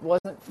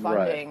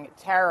funding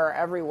terror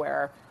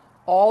everywhere,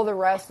 all the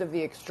rest of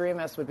the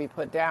extremists would be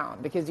put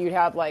down because you'd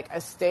have like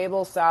a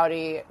stable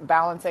Saudi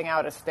balancing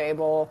out a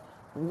stable,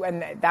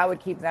 and that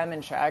would keep them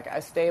in check,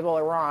 a stable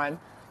Iran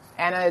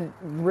and a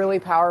really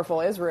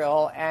powerful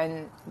Israel,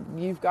 and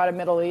you've got a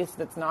Middle East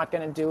that's not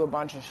going to do a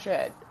bunch of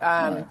shit.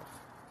 That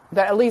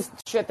at least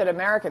shit that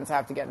Americans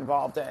have to get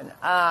involved in.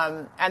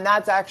 And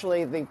that's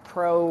actually the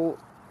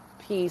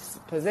pro-peace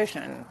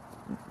position,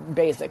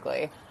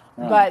 basically.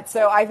 But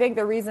so I think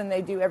the reason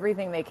they do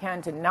everything they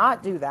can to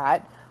not do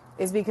that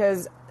is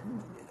because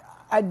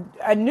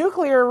a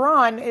nuclear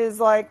Iran is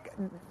like,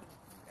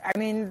 I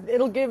mean,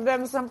 it'll give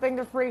them something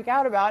to freak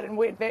out about, and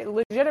they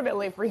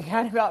legitimately freak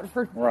out about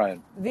for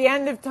the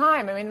end of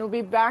time. I mean, it'll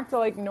be back to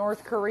like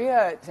North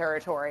Korea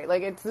territory.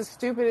 Like, it's the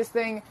stupidest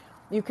thing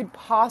you could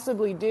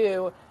possibly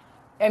do.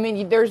 I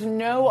mean, there's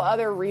no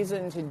other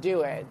reason to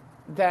do it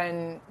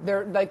than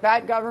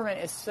that government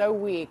is so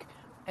weak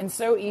and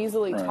so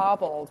easily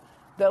toppled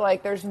that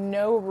like there's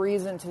no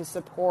reason to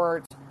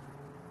support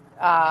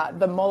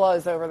the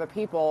mullahs over the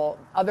people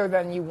other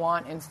than you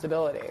want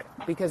instability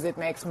because it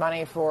makes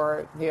money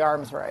for the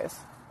arms race.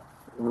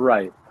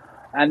 Right.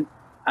 And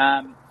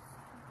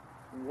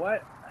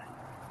what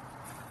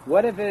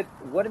if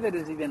it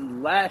is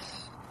even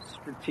less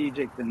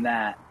strategic than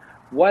that?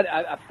 What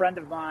a friend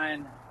of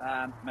mine,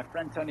 my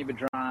friend Tony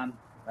Bedran,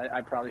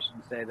 I probably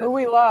shouldn't say this. Who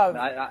we love.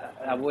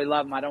 We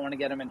love him. I don't want to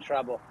get him in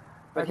trouble.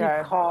 But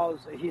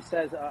he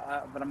says,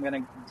 but I'm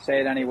going to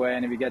say it anyway,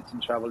 and if he gets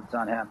in trouble, it's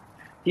on him.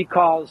 He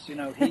calls,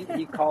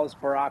 he calls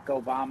Barack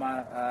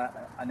Obama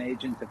an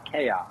agent of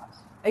chaos.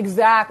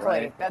 Exactly.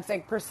 Right? That's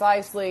like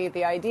precisely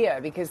the idea,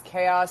 because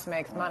chaos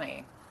makes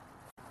money.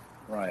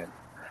 Right.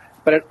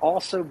 But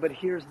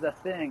here's the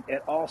thing.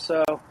 It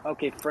also,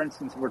 for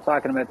instance, we're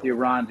talking about the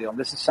Iran deal.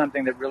 This is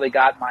something that really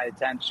got my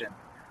attention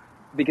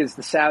because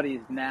the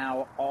Saudis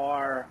now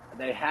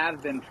they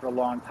have been for a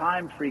long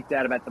time freaked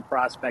out about the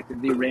prospect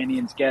of the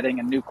Iranians getting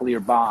a nuclear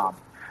bomb.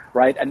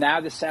 Right. And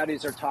now the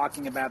Saudis are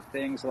talking about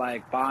things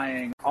like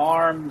buying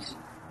arms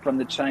from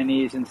the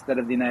Chinese instead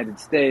of the United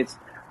States.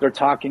 They're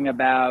talking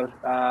about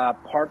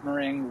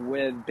partnering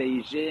with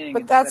Beijing.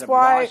 But that's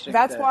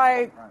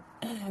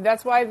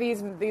why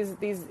these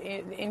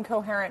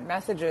incoherent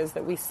messages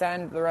that we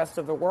send the rest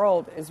of the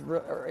world it's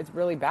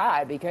really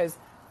bad, because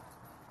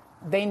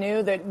they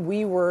knew that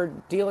we were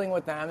dealing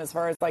with them, as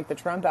far as like the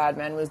Trump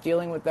admin was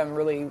dealing with them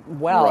really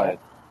well. Right.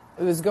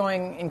 It was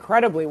going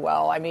incredibly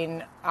well. I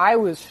mean, I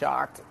was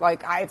shocked.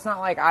 Like, it's not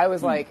like I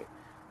was like,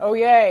 oh,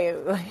 yay,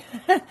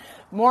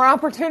 more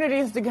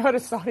opportunities to go to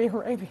Saudi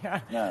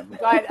Arabia. No.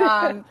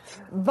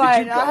 But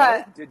did you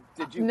go?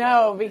 Did you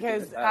no, go?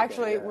 because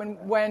actually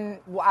when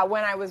I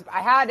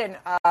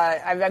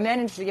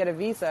managed to get a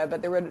visa,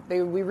 but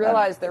we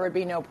realized there would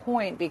be no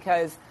point,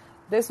 because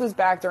this was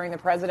back during the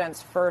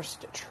president's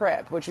first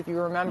trip, which, if you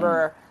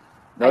remember,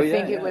 I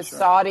think it was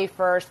Saudi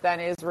first,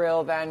 then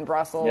Israel, then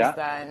Brussels,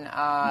 then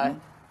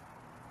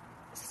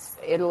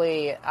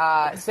Italy.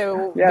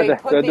 So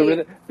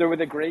there were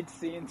the great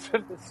scenes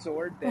of the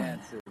sword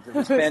dances. It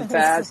was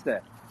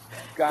fantastic.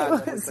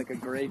 God, that was like a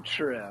great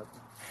trip.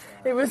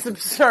 It was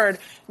absurd.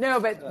 No,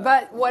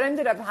 but what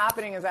ended up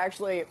happening is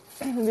actually,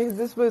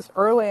 this was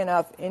early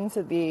enough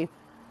into the,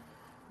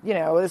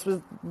 this was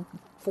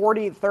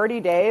 30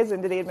 days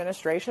into the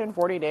administration,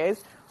 40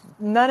 days.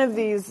 None of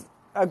these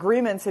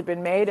agreements had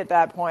been made at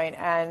that point,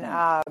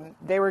 and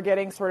they were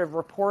getting sort of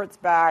reports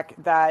back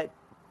that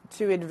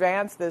to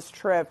advance this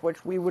trip,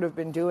 which we would have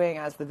been doing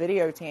as the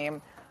video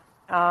team,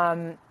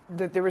 that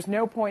there was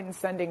no point in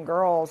sending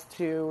girls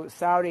to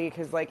Saudi,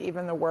 because like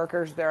even the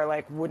workers there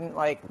like wouldn't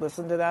like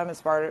listen to them as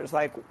far as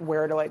like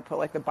where to like put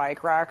like the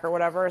bike rack or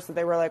whatever. So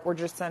they were like, we're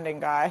just sending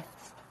guys.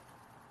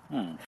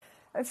 And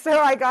so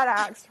I got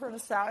asked for the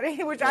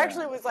Saudi, which I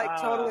actually was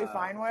like totally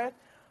fine with.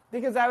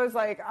 because I was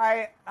like,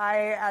 I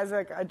as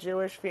like a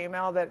Jewish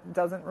female that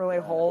doesn't really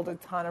hold a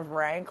ton of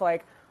rank,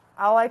 like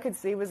all I could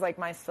see was like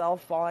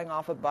myself falling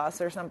off a bus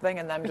or something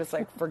and them just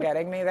like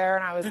forgetting me there.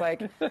 And I was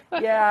like,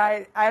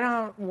 yeah, I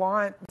don't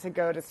want to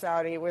go to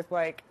Saudi with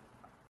like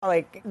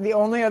the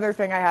only other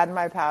thing I had in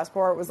my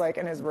passport was like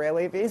an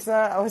Israeli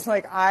visa. I was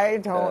like, I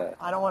don't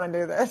want to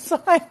do this.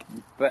 Like,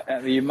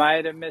 but you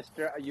might have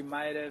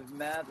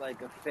met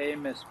like a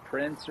famous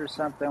prince or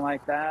something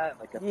like that,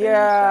 like a famous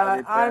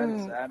Saudi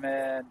prince. I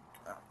mean,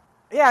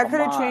 yeah, I could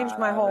have changed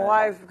my whole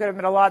life. It could have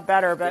been a lot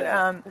better,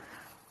 but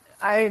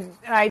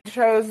I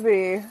chose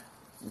the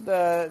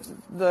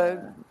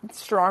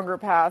stronger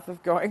path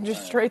of going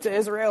just straight to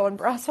Israel and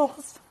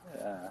Brussels.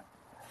 Yeah.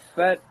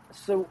 But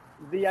so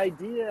the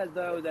idea,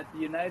 though, that the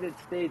United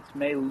States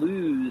may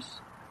lose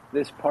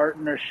this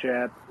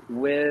partnership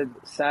with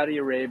Saudi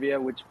Arabia,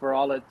 which for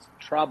all its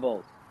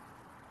troubles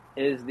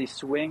is the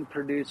swing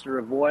producer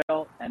of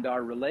oil, and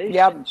our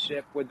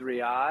relationship with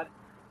Riyadh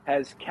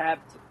has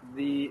kept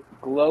the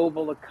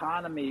global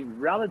economy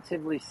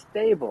relatively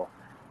stable.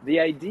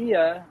 The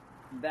idea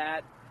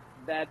that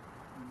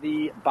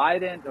the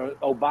Biden or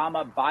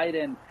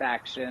Obama-Biden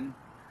faction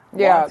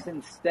wants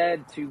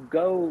instead to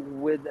go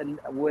with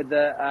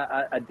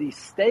a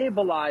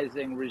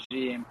destabilizing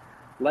regime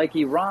like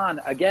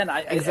Iran. Again,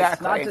 it's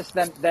not just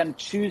them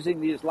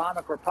choosing the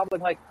Islamic Republic.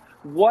 Like,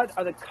 what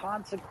are the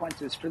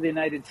consequences for the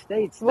United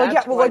States? Well,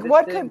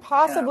 what could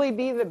possibly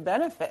be the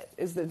benefit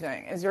is the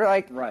thing. Is you're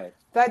like, right.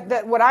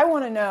 That what I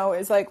want to know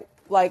is like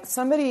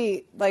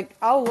somebody, like,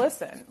 I'll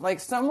listen. Like,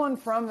 someone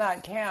from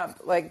that camp,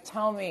 like,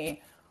 tell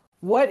me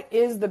what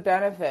is the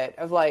benefit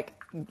of like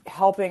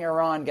helping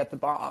Iran get the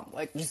bomb?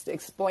 Like, just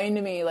explain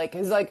to me, like,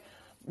 'cause like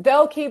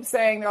they'll keep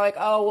saying, they're like,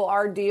 oh, well,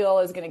 our deal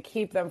is going to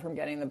keep them from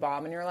getting the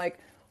bomb. And you're like,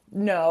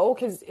 no,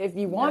 because if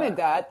you wanted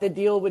that, the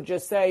deal would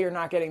just say you're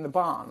not getting the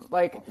bomb.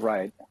 Like,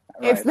 right.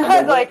 It's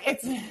not like,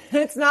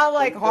 it's not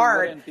like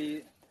hard.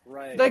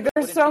 Right. Like,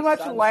 there's so much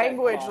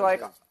language,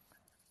 like,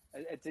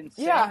 it's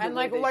insane. Yeah, and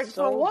like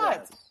for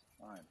what?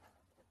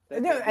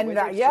 No, and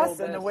that,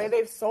 yes, and the way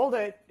they've sold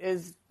it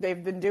is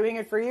they've been doing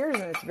it for years,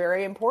 and it's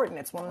very important.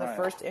 It's one of the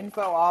first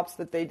info ops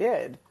that they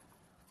did.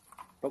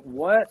 But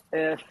what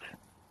if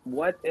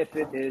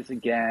it is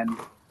again?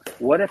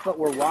 What if what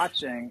we're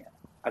watching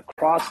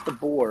across the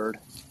board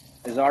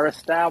is our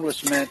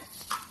establishment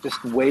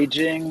just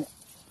waging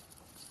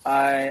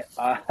a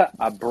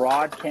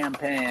broad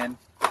campaign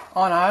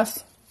on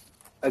us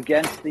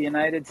against the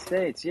United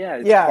States? Yeah,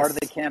 it's part of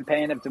the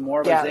campaign of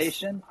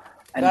demoralization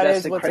and that desecration.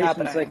 Is what's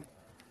happening. Like,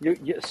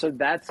 so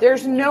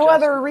there's no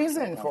other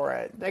reason for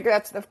it. Like,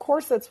 of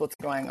course that's what's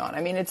going on.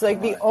 I mean, it's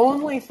like the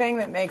only thing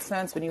that makes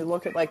sense when you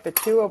look at like the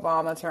two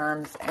Obama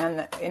terms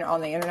and on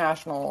the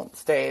international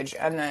stage,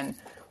 and then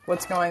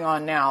what's going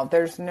on now.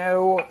 I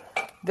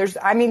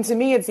mean, to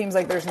me, it seems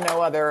like there's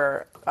no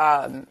other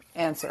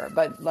answer,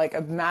 but like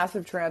a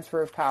massive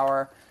transfer of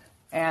power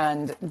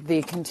and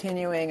the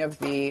continuing of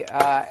the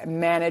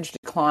managed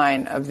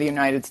decline of the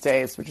United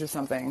States, which is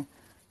something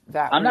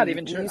that I'm not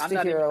even sure. Used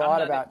to hear a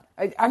lot about.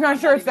 I'm not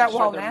sure it's that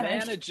well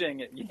managed. Managing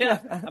it, yeah.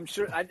 I'm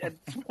sure.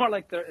 It's more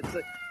like they're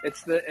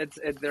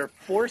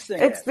forcing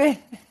it.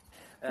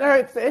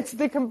 No, it's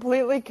the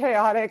completely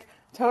chaotic,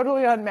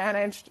 totally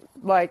unmanaged,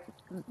 like.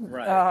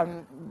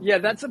 Yeah,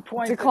 that's a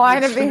point.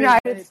 Decline of the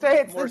United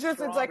States. It's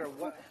like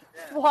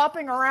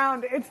flopping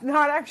around. It's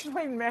not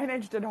actually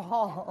managed at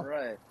all.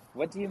 Right.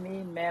 What do you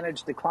mean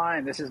managed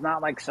decline? This is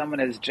not like someone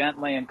has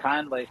gently and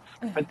kindly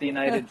put the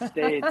United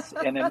States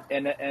in an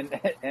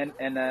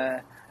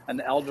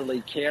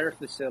elderly care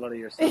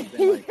facility or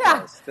something like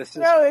this.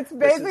 It's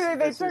basically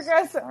they took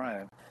us.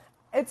 Right.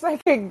 It's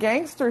like a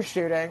gangster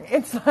shooting.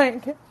 It's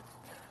like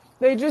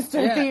they just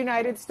took the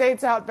United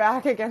States out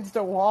back against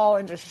a wall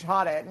and just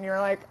shot it, and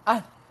you're like,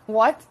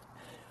 what?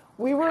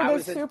 We were the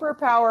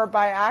superpower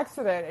by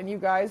accident, and you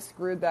guys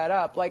screwed that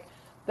up. Like.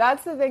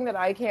 That's the thing that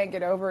I can't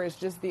get over is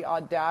just the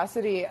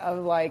audacity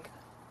of like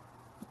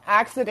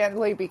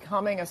accidentally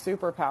becoming a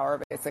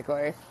superpower,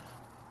 basically.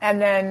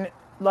 And then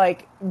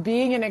like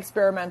being an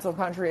experimental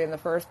country in the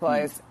first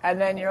place.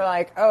 And then you're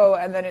like, oh,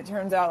 and then it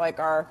turns out like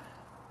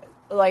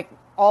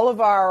all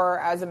of our,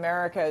 as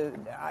America,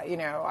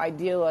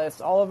 idealists,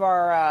 all of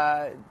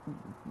our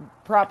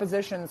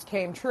propositions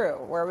came true,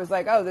 where it was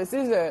like, oh, this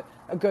is a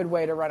good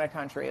way to run a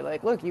country.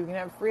 Like, look, you can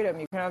have freedom,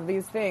 you can have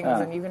these things,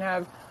 and you can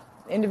have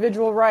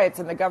individual rights,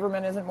 and the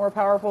government isn't more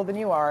powerful than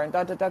you are, and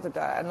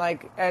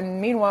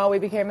and meanwhile we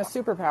became a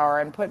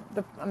superpower and put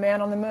a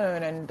man on the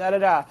moon and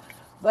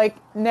Like,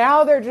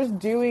 now they're just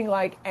doing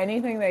like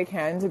anything they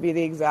can to be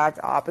the exact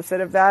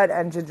opposite of that,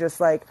 and to just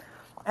like,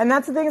 and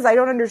that's the thing is I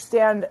don't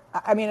understand.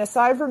 I mean,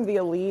 aside from the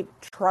elite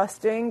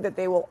trusting that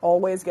they will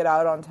always get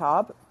out on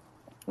top,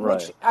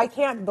 which I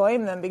can't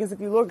blame them, because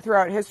if you look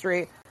throughout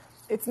history,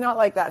 it's not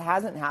like that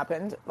hasn't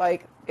happened.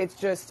 Like, it's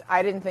just,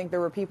 I didn't think there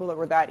were people that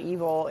were that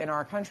evil in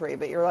our country.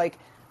 But you're like,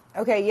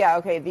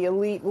 okay, the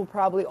elite will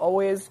probably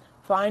always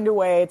find a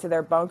way to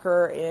their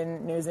bunker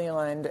in New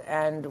Zealand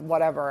and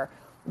whatever.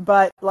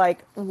 But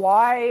like,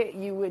 why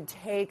you would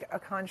take a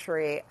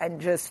country and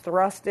just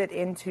thrust it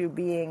into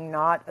being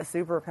not a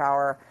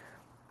superpower?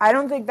 I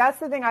don't think that's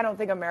the thing. I don't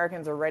think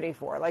Americans are ready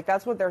for. Like,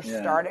 that's what they're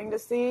Yeah. starting to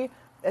see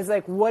is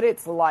like what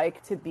it's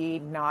like to be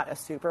not a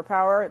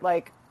superpower.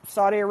 Like,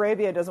 Saudi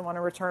Arabia doesn't want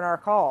to return our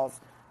calls.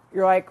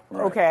 You're like,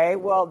 Right. okay,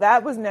 well,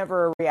 that was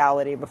never a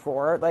reality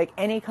before. Like,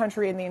 any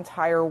country in the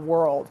entire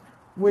world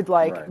would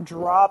like Right.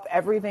 drop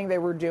everything they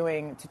were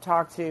doing to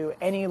talk to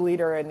any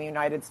leader in the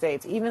United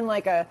States, even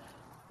like a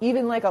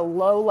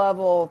low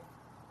level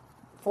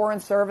foreign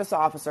service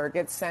officer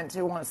gets sent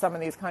to some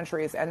of these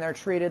countries and they're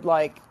treated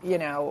like,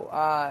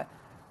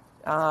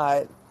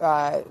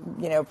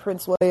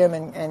 Prince William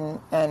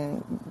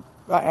and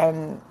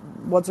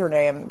what's her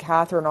name,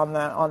 Catherine,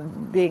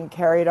 on being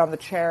carried on the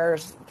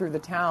chairs through the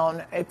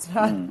town. It's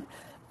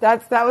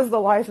that was the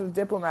life of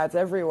diplomats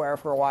everywhere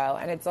for a while,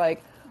 and it's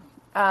like,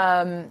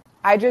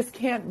 I just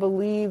can't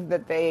believe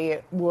that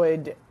they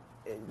would.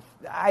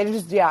 I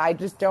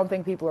just don't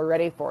think people are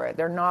ready for it.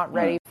 They're not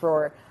ready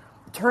for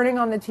turning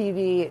on the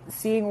TV,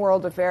 seeing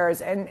world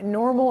affairs, and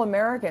normal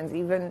Americans,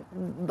 even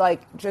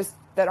like just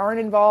that aren't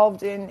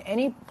involved in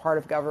any part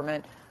of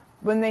government,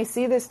 when they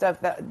see this stuff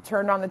that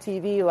turned on the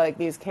TV, like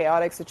these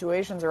chaotic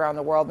situations around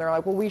the world, and they're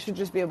like, well, we should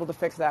just be able to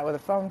fix that with a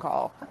phone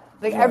call.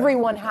 Like,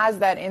 everyone has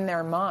that in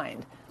their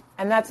mind,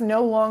 and that's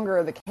no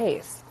longer the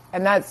case.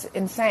 And that's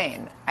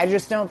insane. I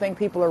just don't think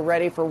people are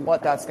ready for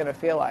what that's going to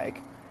feel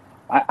like.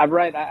 I'm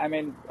right.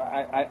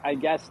 I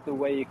guess the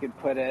way you could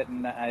put it,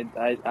 and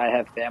I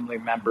have family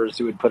members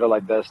who would put it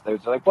like this. They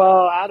would say, like,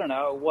 well, I don't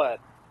know what.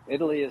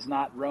 Italy is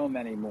not Rome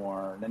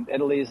anymore, and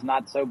Italy is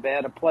not so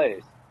bad a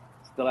place.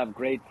 Still have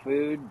great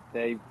food.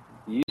 They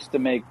used to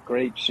make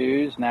great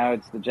shoes. Now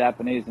it's the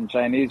Japanese and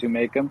Chinese who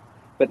make them.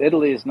 But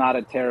Italy is not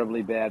a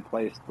terribly bad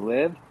place to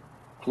live.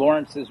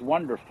 Florence is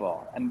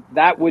wonderful. And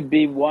that would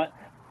be what,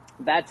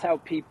 that's how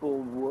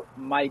people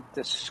might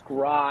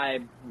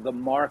describe the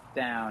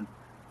markdown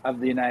of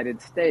the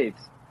United States.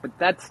 But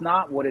that's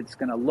not what it's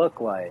going to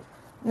look like.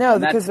 No,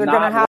 And because that's they're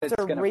going to not have what to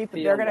it's gonna reap.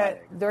 feel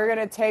They're going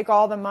to take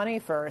all the money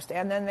first,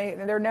 and then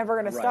they're never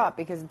going to Right. stop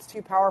because it's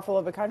too powerful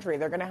of a country.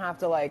 They're going to have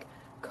to like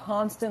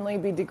constantly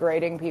be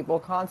degrading people,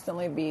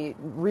 constantly be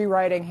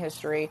rewriting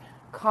history,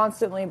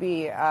 constantly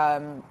be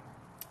the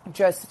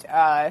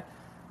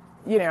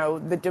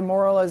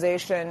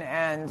demoralization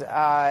and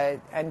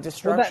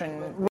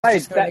destruction right,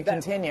 is just going to that-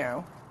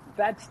 continue.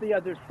 That's the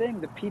other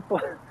thing. The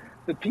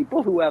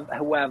people who have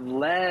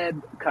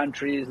led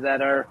countries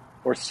that are,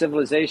 or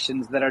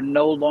civilizations that are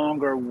no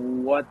longer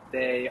what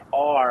they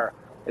are.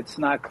 It's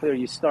not clear.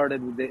 You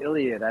started with the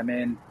Iliad. I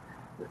mean,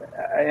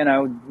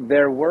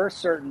 there were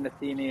certain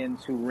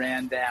Athenians who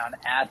ran down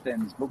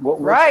Athens, but what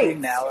we're Right. seeing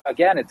now,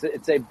 again,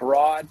 it's a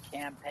broad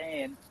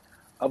campaign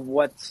of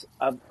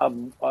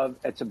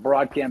it's a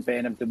broad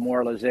campaign of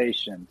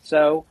demoralization.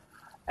 So,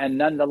 and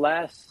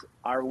nonetheless,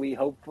 are we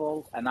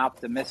hopeful and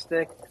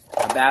optimistic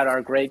about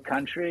our great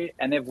country?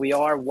 And if we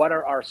are, what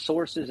are our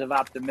sources of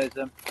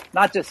optimism?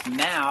 Not just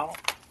now,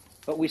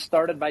 but we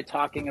started by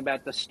talking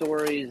about the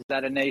stories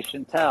that a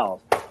nation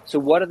tells. So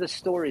what are the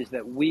stories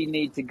that we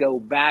need to go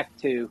back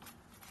to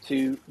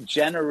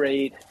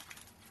generate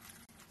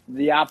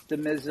the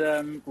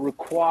optimism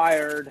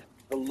required,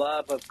 the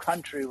love of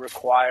country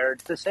required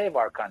to save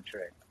our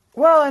country?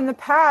 Well, in the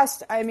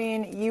past, I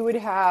mean, you would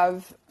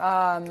have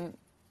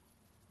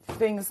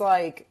things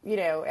like,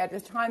 at a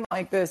time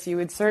like this, you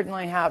would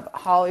certainly have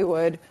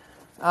Hollywood,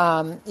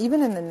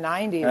 even in the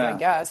 90s, I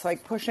guess,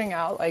 like pushing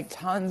out like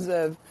tons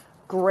of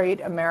great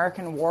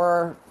American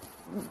war,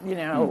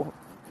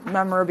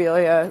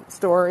 memorabilia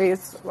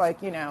stories, like,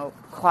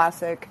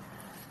 classic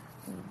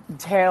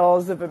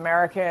tales of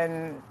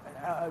American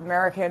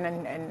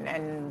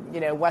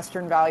and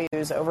Western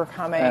values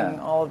overcoming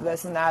all of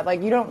this and that.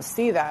 Like, you don't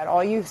see that.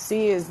 All you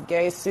see is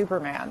gay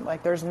Superman.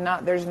 Like, there is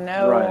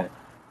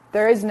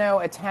no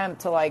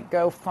attempt to like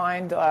go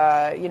find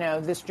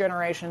this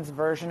generation's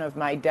version of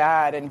my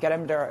dad and get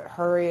him to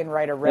hurry and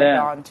write a Red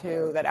Dawn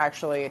 2 that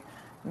actually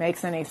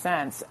makes any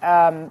sense.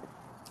 They're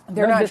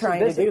not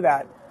trying to do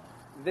that.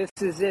 This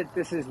is it.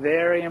 This is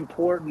very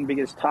important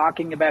because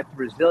talking about the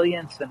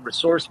resilience and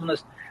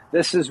resourcefulness,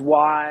 this is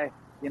why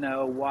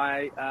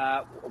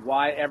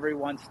why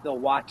everyone still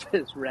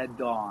watches Red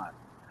Dawn.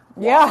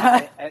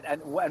 Yeah.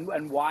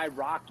 And why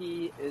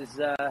Rocky is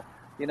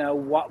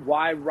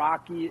why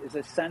Rocky is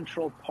a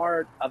central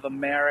part of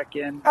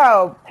American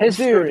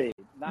history.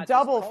 Dude, not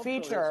double just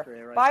feature.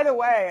 history, right? By the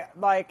way,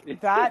 like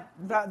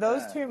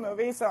those two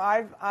movies. So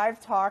I've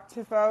talked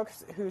to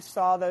folks who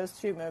saw those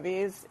two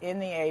movies in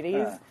the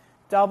 80s,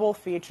 double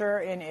feature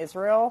in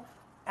Israel,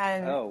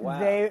 and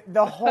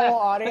the whole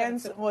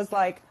audience was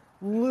like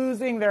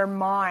losing their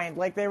mind.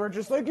 Like, they were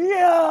just like,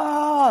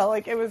 yeah,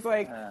 like it was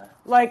like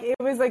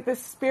the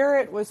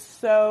spirit was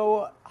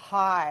so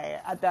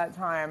high at that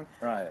time.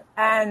 Right.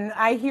 And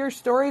I hear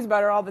stories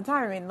about it all the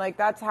time. I mean, like,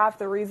 that's half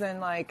the reason,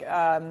 like,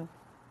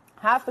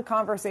 half the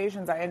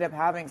conversations I end up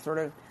having sort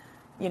of,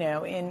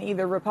 in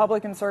either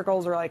Republican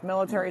circles or like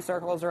military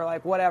circles or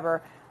like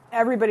whatever,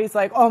 everybody's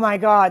like, oh my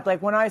God,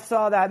 like when I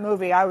saw that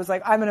movie, I was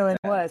like, I'm going to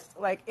enlist.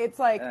 Like, it's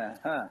like,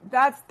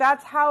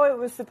 that's how it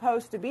was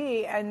supposed to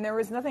be. And there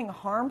was nothing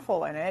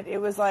harmful in it. It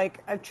was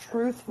like a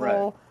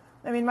truthful,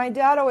 I mean, my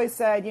dad always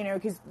said,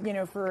 because,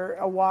 for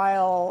a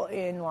while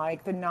in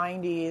like the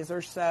 90s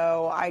or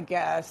so, I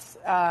guess,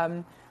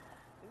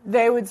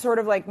 they would sort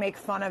of like make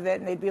fun of it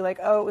and they'd be like,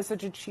 oh, it was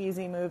such a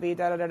cheesy movie,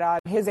 da da da da.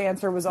 His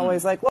answer was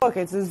always like, look,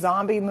 it's a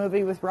zombie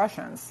movie with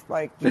Russians.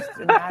 Like, just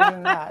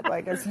imagine that.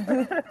 Like, it's.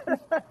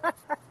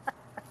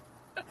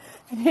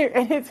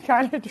 And it's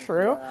kind of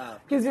true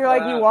because you're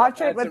like, you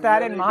watch it with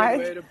that in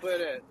mind. That's a really good way to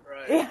put it,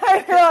 right?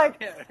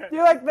 Yeah,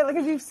 you're like,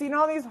 because you've seen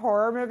all these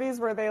horror movies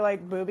where they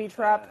like booby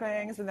trap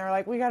things and they're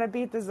like, we got to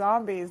beat the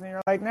zombies, and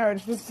you're like, no,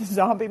 it's just a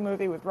zombie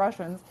movie with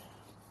Russians.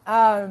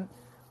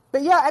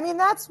 But yeah, I mean,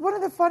 that's one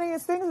of the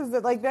funniest things is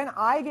that like then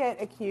I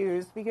get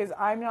accused because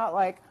I'm not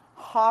like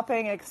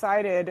hopping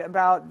excited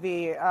about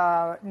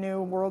the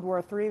new World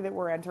War III that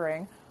we're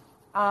entering.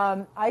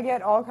 I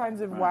get all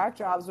kinds of whack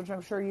jobs, which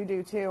I'm sure you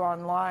do too,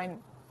 online,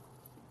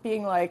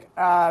 being like,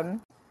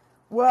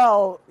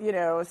 well,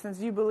 since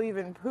you believe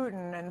in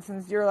Putin and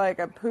since you're like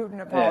a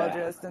Putin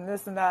apologist and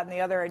this and that and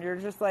the other, and you're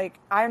just like,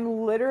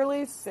 I'm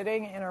literally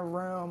sitting in a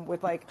room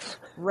with like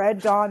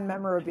Red Dawn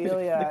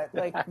memorabilia.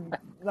 like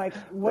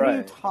what are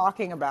you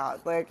talking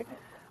about? Like,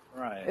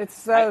 it's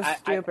so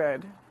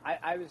stupid.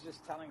 I was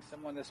just telling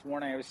someone this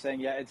morning, I was saying,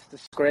 yeah, it's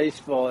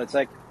disgraceful. It's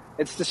like,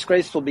 it's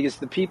disgraceful because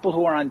the people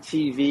who are on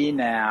TV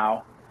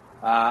now,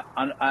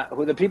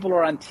 the people who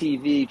are on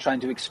TV trying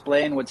to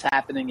explain what's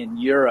happening in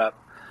Europe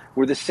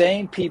were the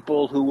same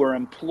people who were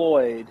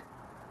employed,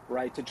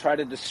 right, to try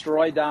to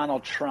destroy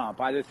Donald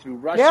Trump, either through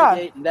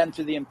Russiagate and then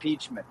through the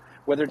impeachment.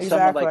 Whether it's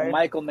someone like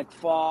Michael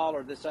McFaul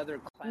or this other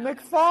clown.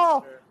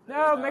 McFaul.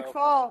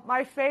 McFaul.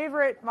 My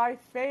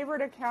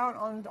favorite account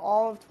on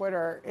all of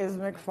Twitter is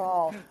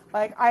McFaul.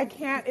 Like, I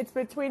can't, it's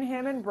between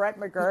him and Brett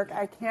McGurk.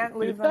 I can't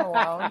leave them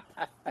alone.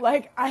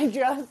 Like,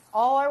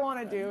 all I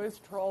want to do is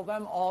troll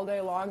them all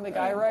day long. The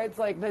guy writes,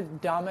 like, the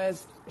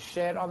dumbest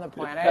shit on the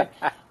planet.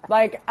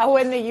 Like,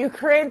 when the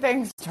Ukraine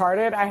thing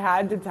started, I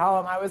had to tell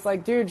him, I was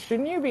like, dude,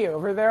 shouldn't you be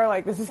over there?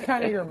 Like, this is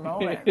kind of your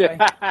moment. Like,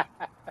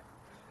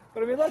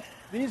 but I mean, look,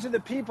 these are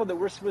the people that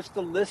we're supposed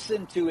to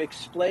listen to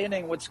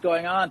explaining what's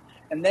going on.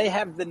 And they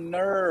have the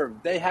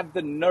nerve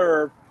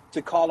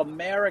to call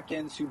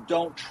Americans who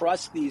don't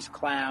trust these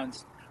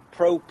clowns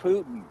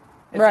pro-Putin.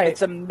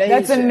 It's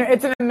amazing.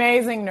 It's an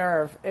amazing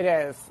nerve. It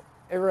is.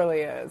 It really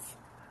is.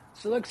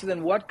 So look, so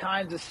then what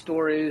kinds of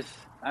stories,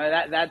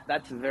 I mean,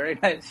 that's a very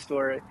nice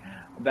story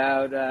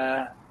about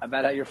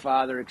how your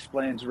father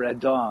explains Red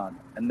Dawn.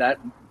 And that,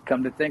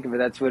 come to think of it,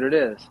 that's what it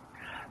is.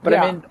 But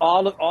I mean,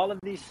 all of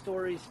these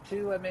stories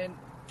too. I mean,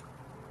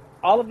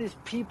 all of these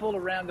people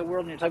around the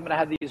world. And you're talking about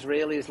how the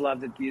Israelis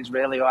loved it, the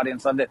Israeli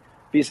audience loved it,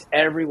 because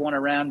everyone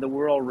around the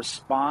world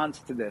responds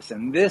to this,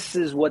 and this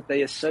is what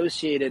they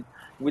associated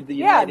with the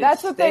United States. Yeah,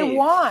 that's what they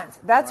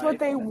want. That's what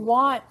they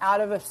want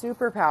out of a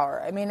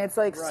superpower. I mean, it's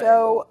like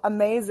so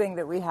amazing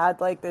that we had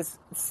like this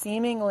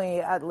seemingly,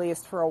 at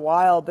least for a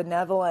while,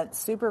 benevolent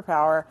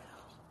superpower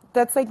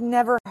that's like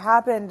never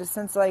happened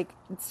since like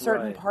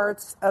certain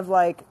parts of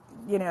like,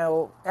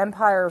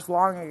 empires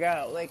long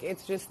ago. Like,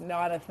 it's just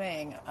not a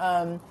thing.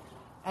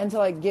 And to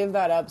like give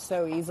that up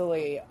so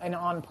easily and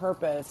on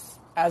purpose,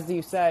 as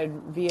you said,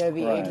 via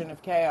the agent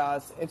of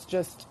chaos, it's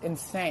just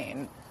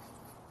insane.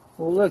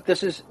 Well, look,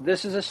 this is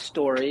a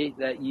story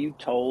that you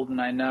told,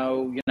 and I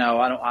know,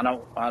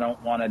 I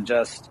don't want to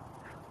just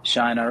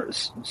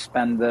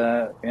spend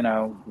the,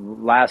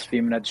 last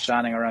few minutes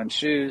shining our own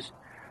shoes.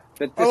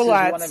 But this is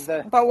one of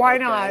the. But why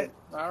not?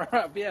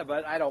 Yeah,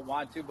 but I don't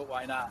want to. But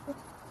why not?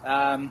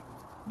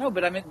 No,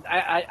 but I mean,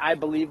 I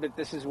believe that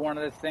this is one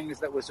of the things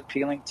that was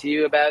appealing to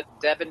you about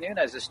Devin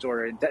Nunes'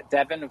 story.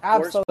 Devin, of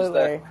course,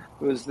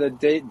 was the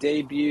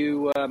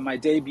debut, my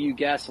debut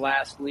guest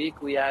last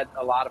week. We had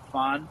a lot of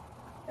fun,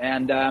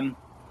 and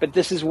but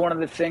this is one of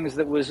the things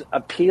that was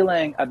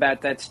appealing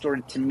about that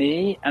story to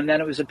me, and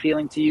then it was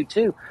appealing to you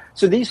too.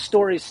 So these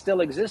stories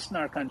still exist in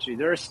our country.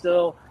 There are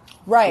still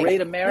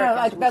great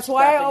Americans. No, that's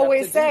why I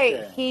always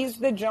say he's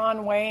the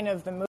John Wayne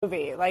of the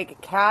movie. Like,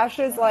 Cash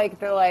is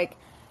like the like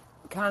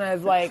kind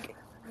of like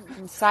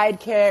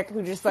sidekick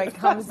who just like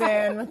comes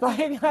in with like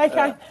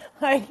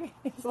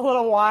he's a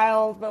little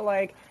wild, but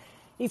like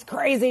he's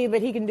crazy,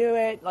 but he can do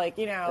it. Like,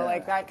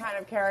 like that kind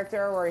of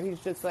character where he's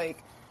just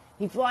like,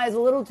 he flies a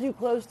little too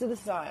close to the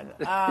sun.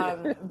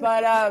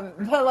 But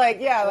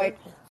like, yeah,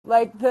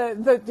 like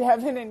the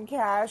Devin and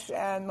Cash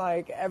and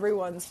like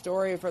everyone's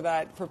story for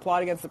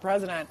Plot Against the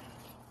President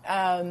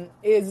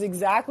is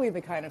exactly the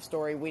kind of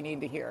story we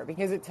need to hear,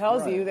 because it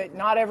tells you that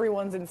not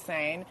everyone's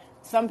insane.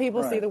 Some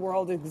people see the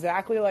world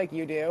exactly like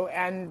you do,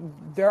 and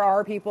there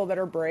are people that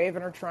are brave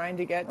and are trying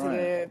to get to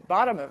the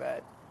bottom of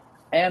it.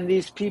 And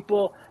these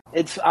people,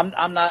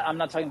 I'm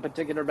not talking in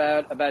particular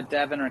about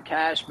Devin or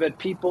Cash, but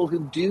people who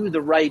do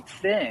the right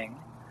thing.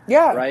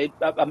 Yeah. Right?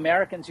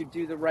 Americans who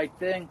do the right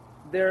thing,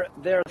 their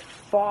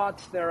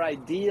thoughts, their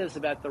ideas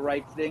about the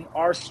right thing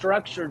are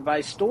structured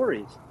by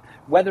stories.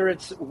 whether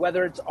it's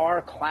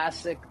our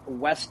classic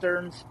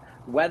westerns,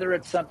 whether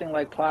it's something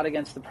like Plot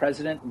Against the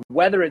President,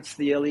 whether it's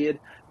the Iliad,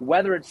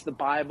 whether it's the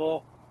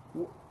Bible.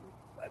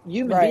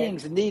 Human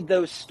beings need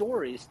those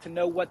stories to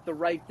know what the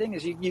right thing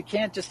is. You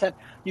can't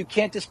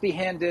just be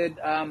handed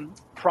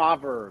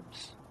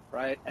proverbs,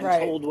 right, and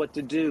told what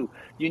to do.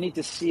 You need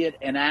to see it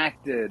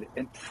enacted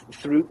and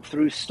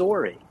through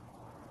story.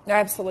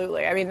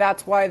 Absolutely. I mean,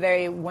 that's why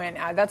they went.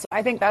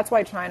 I think that's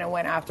why China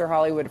went after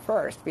Hollywood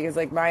first, because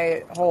like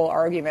my whole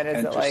argument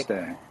is that like,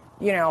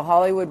 you know,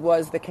 Hollywood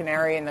was the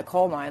canary in the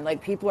coal mine.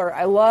 Like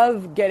I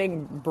love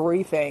getting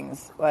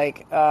briefings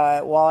like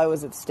while I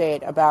was at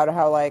State about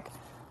how like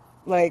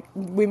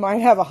we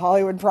might have a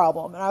Hollywood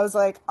problem. And I was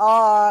like,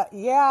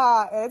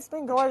 yeah, it's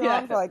been going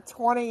on for like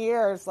 20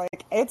 years.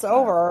 Like it's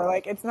over.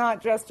 Like it's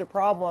not just a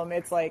problem.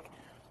 It's like,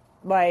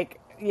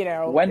 you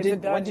know, when it's a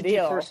done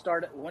deal.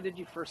 When did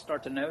you first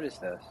start to notice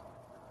this?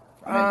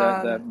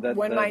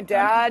 When my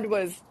dad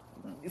was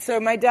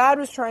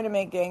trying to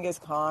make Genghis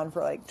Khan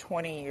for like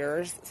 20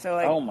 years. So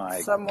like, oh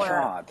my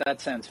God,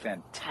 that sounds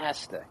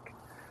fantastic.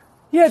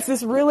 Yeah, it's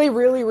this really,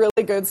 really,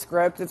 really good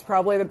script. It's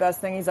probably the best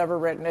thing he's ever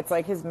written. It's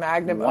like his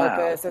magnum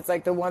opus. It's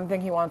like the one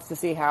thing he wants to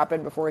see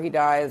happen before he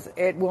dies.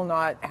 It will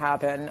not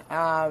happen.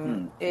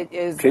 It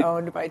is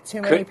owned by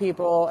too many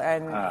people,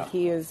 and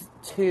he is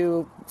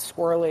too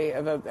squirrely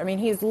of a... I mean,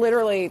 he's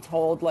literally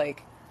told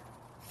like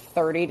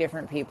 30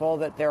 different people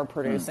that they're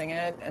producing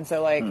it. And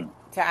so like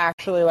to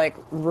actually like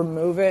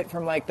remove it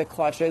from like the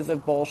clutches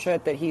of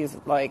bullshit that he's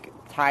like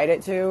tied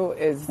it to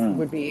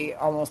would be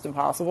almost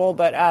impossible.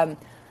 But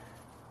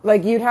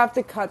like you'd have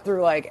to cut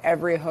through like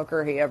every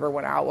hooker he ever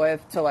went out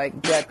with to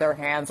like get their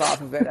hands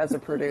off of it as a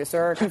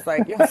producer, because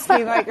like you'll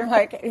see like you're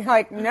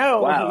like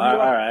no,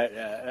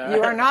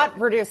 you are not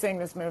producing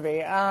this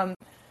movie. And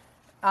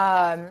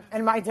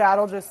my dad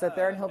will just sit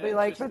there and he'll be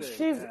like, but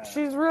she's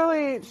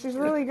really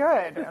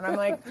good, and I'm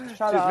like,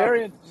 shut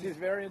up. She's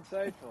very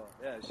insightful.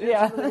 Yeah, she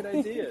has some really good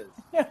ideas.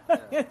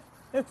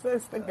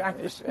 It's the kind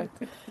of shit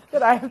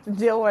that I have to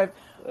deal with.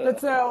 But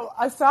so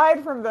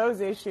aside from those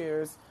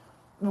issues,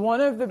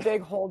 one of the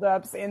big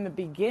holdups in the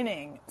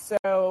beginning.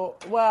 So,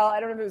 well, I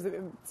don't know if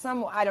it was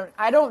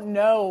I don't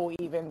know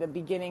even the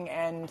beginning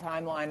end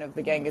timeline of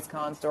the Genghis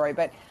Khan story,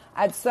 but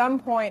at some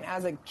point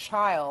as a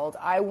child,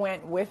 I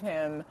went with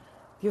him.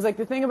 He was like,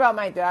 the thing about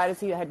my dad is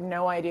he had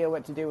no idea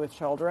what to do with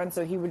children,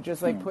 so he would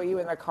just like put you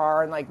in the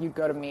car and like you'd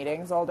go to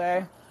meetings all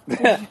day.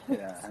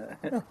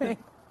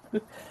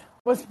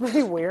 Was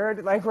pretty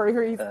weird. Like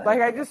where he's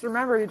like, I just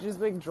remember he just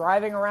like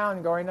driving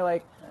around going to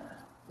like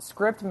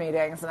script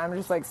meetings, and I'm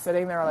just like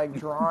sitting there like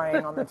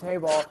drawing on the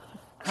table.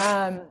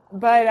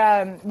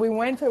 But we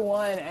went to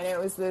one, and it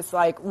was this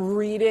like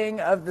reading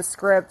of the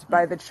script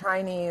by the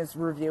Chinese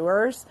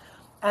reviewers,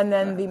 and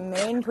then the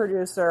main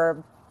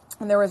producer,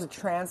 and there was a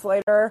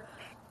translator.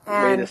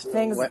 And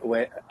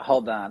wait,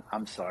 hold on.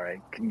 I'm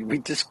sorry. Can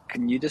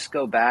you just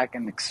go back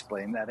and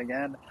explain that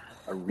again?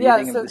 A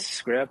reading of the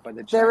script by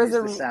the Chinese.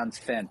 This sounds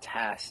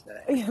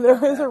fantastic. There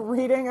was a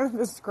reading of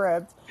the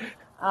script.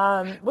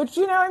 Which,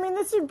 you know, I mean,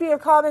 this would be a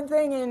common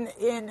thing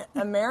in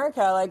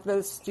America. Like,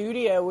 the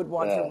studio would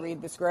want to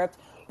read the script.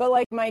 But,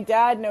 like, my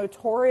dad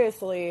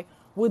notoriously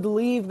would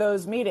leave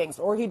those meetings,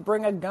 or he'd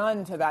bring a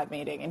gun to that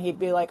meeting, and he'd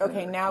be like,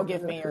 okay, now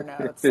give me your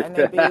notes. And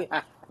they'd be,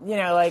 you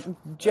know, like,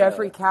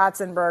 Jeffrey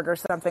Katzenberg or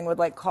something would,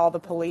 like, call the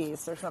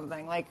police or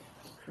something.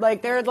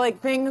 Like there,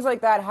 like, things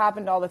like that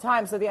happened all the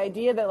time. So the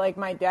idea that, like,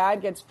 my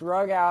dad gets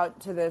drug out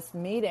to this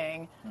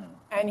meeting...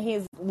 And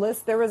it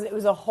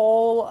was a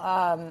whole,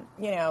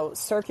 you know,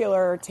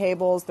 circular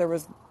tables. There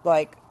was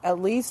like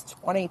at least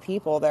 20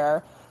 people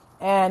there.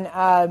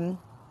 And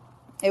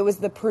it was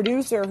the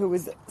producer who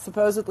was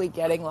supposedly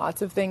getting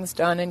lots of things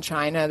done in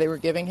China. They were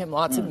giving him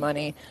lots of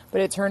money,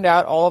 but it turned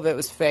out all of it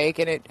was fake,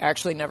 and it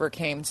actually never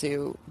came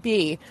to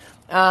be.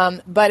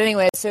 But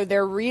anyway, so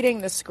they're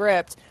reading the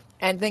script,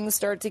 and things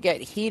start to get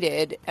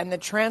heated, and the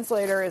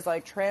translator is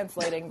like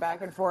translating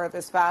back and forth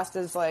as fast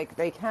as like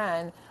they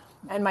can.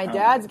 And my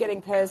dad's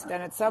getting pissed,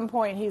 and at some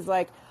point he's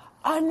like,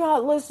 I'm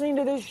not listening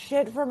to this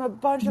shit from a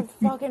bunch of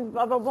fucking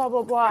blah, blah, blah,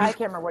 blah, blah. I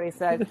can't remember what he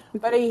said.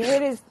 But he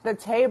hit the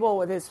table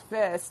with his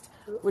fist,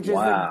 which is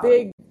a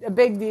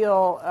big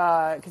deal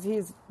because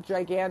he's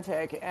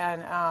gigantic.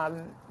 And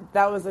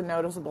that was a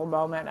noticeable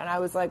moment. And I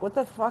was like, what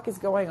the fuck is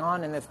going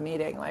on in this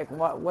meeting? Like,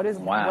 what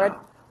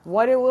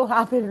will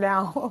happen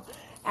now?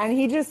 And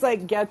he just,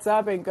 like, gets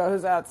up and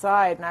goes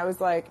outside. And I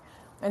was like...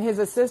 And his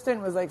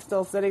assistant was, like,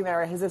 still sitting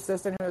there. His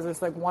assistant, who was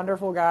this, like,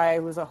 wonderful guy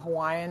who was a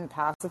Hawaiian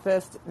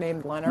pacifist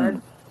named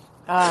Leonard,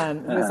 who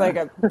was, like,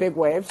 a big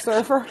wave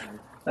surfer.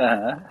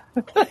 And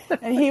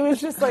he was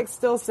just, like,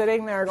 still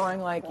sitting there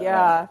going, like,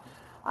 yeah,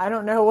 I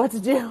don't know what to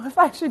do, if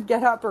I should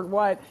get up or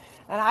what.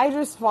 And I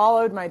just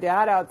followed my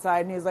dad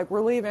outside, and he's like, we're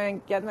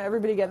leaving.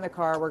 Everybody get in the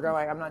car. We're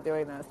going. I'm not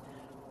doing this.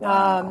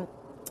 Wow.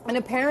 And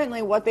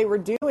apparently what they were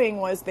doing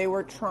was they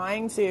were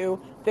calling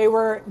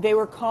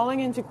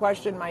into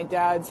question my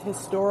dad's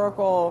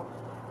historical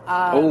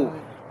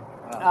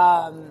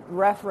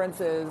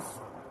references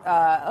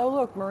Oh,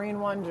 look, Marine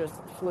One just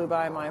flew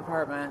by my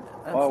apartment.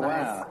 That's Oh,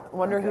 nice. wow.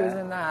 Wonder Okay. who's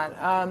in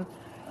that.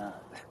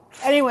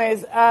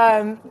 Anyways,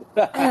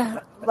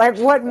 like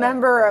what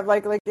member of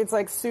like it's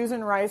like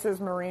Susan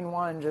Rice's Marine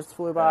One just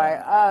flew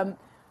by.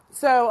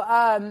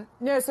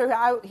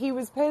 He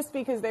was pissed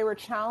because they were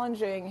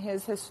challenging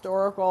his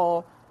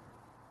historical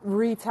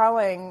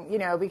retelling,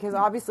 because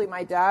obviously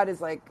my dad is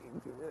like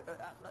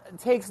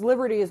takes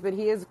liberties, but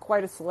he is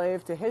quite a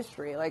slave to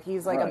history. Like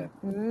he's like Right.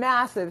 a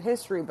massive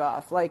history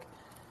buff. Like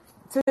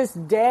to this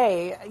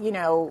day,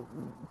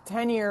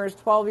 10 years,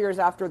 12 years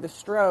after the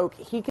stroke,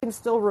 he can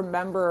still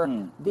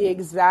remember the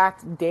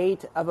exact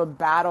date of a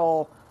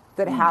battle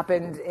that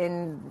happened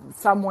in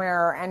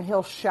somewhere, and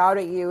he'll shout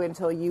at you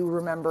until you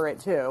remember it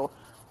too.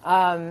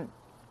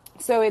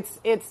 So it's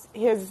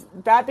his,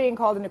 that being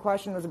called into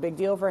question was a big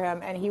deal for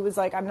him, and he was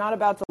like, I'm not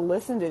about to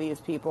listen to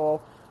these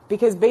people,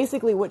 because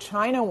basically what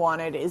China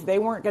wanted is they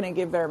weren't going to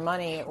give their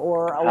money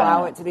or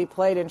allow it to be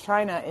played in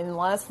China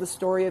unless the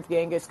story of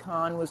Genghis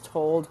Khan was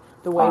told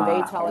the way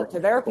they tell it to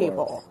their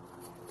people.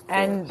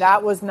 And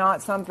that was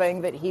not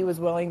something that he was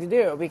willing to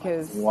do,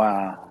 because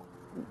Wow.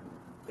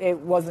 it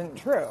wasn't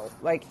true.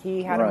 Like,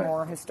 he had Right. a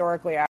more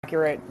historically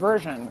accurate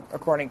version,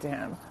 according to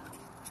him.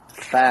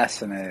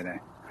 Fascinating.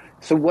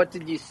 So what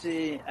did you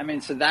see? I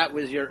mean, so that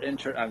was your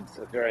it's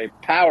a very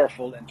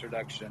powerful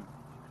introduction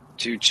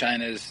to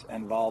China's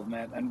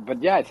involvement.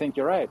 But yeah, I think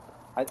you're right.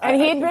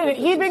 And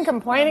he'd been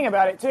complaining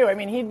about it too. I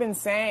mean, he'd been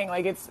saying,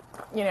 like, it's,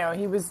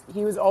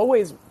 he was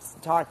always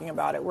talking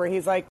about it, where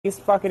he's like, these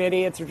fucking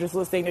idiots are just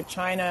listening to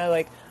China,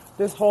 like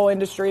this whole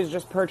industry is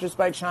just purchased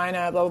by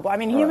China, blah blah blah. I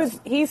mean,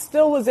 he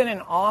still was in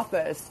an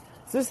office.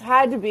 So this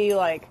had to be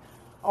like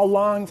a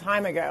long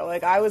time ago.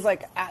 Like, I was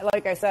like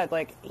I said,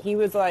 like, he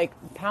was like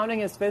pounding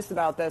his fist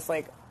about this,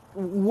 like,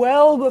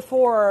 well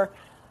before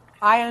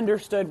I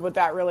understood what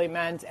that really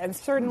meant, and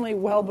certainly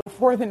well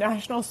before the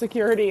national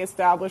security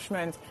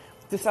establishment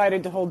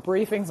decided to hold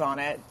briefings on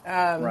it.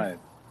 Right.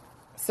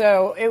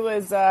 So it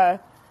was, that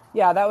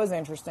was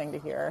interesting to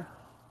hear.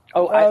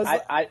 Oh,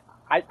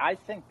 I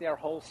think their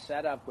whole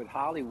setup with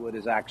Hollywood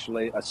is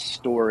actually a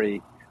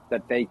story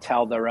that they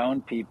tell their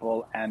own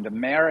people and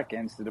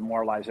Americans to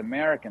demoralize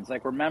Americans.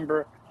 Like,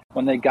 remember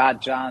when they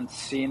got John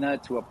Cena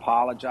to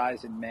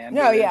apologize in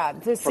Mandarin? No, yeah, to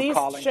for see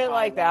calling shit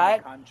like Taiwan a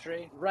that.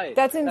 country? Right.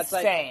 That's Like,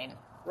 insane.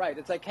 right.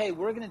 It's like, hey,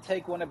 we're going to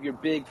take one of your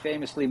big,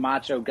 famously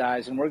macho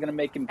guys, and we're going to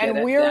make him get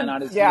And down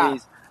on his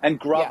knees and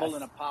grovel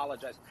and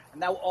apologize. And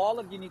now all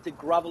of you need to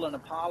grovel and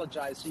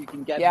apologize so you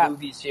can get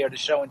movies here to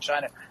show in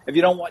China. If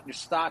you don't want your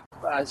stock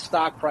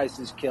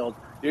prices killed,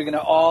 you're going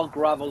to all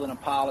grovel and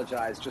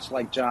apologize, just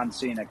like John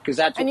Cena, because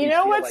that's what. And you we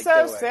know feel what's like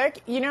so doing.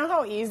 sick? You know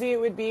how easy it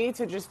would be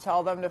to just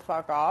tell them to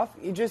fuck off?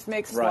 You just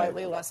make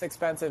slightly less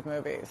expensive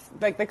movies.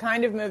 Like the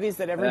kind of movies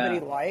that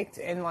everybody liked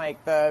in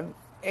like the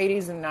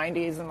 80s and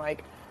 90s and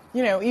like,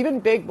 even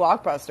big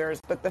blockbusters.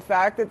 But the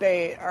fact that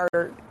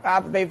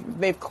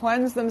they've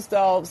cleansed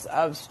themselves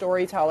of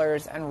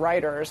storytellers and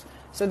writers,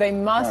 so they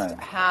must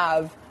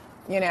have,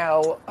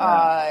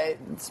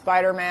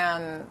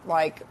 Spider-Man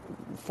like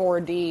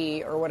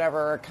 4D or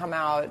whatever come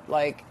out,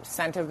 like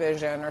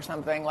Centavision or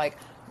something. Like,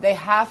 they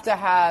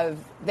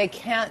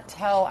can't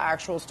tell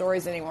actual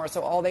stories anymore,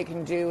 so all they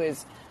can do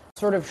is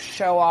sort of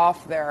show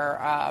off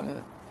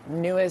their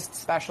newest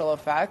special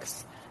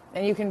effects.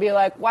 And you can be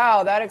like,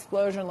 wow, that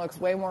explosion looks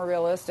way more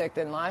realistic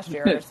than last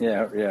year's.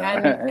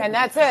 And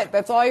that's it.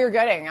 That's all you're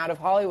getting out of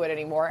Hollywood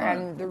anymore. Right.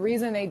 And the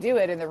reason they do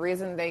it, and the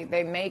reason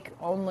they make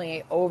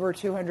only over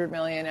 200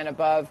 million and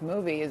above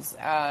movies,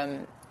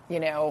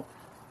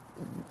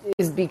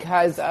 is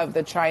because of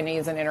the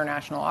Chinese and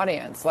international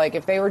audience. Like,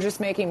 if they were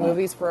just making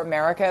movies for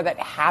America that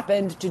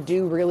happened to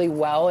do really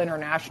well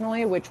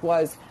internationally, which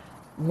was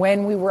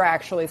when we were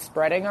actually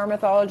spreading our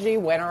mythology,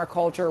 when our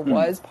culture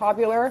was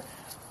popular,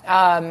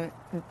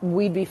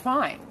 we'd be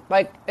fine.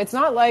 Like, it's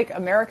not like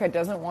America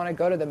doesn't want to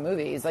go to the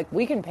movies. Like,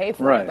 we can pay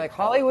for it. Like,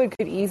 Hollywood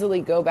could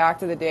easily go back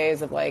to the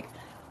days of like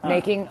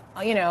making,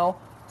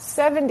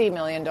 $70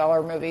 million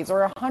movies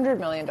or $100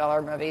 million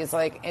movies,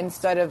 like,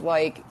 instead of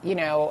like,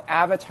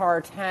 Avatar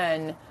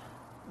 10,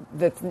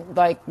 that's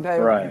like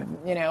the,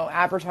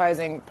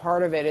 advertising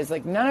part of it is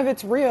like, none of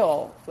it's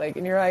real. Like,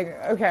 and you're like,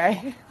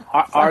 okay.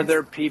 Are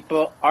there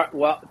people,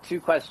 two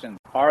questions.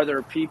 Are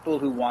there people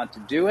who want to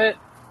do it?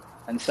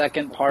 And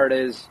second part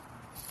is,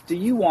 do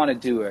you want to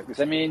do it? Because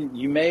I mean,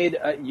 you made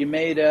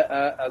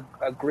a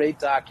great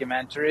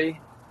documentary,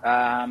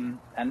 and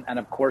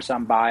of course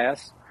I'm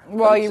biased.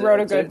 Well, you wrote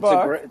a good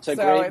book. It's a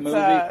great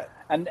movie,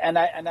 and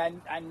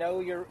I know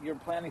you're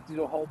planning to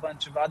do a whole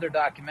bunch of other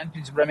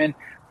documentaries. But I mean,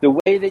 the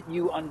way that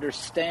you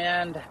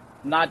understand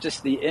not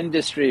just the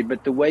industry,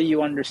 but the way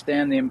you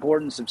understand the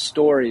importance of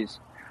stories,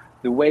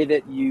 the way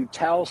that you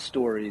tell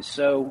stories.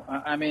 So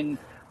I mean,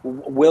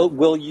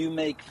 will you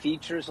make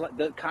features, like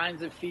the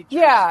kinds of features?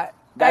 Yeah,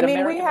 that I mean,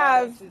 American we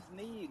have audiences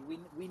need.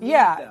 We need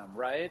them,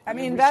 right? I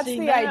mean, that's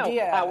the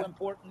idea. How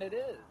important it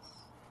is.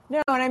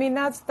 No, and I mean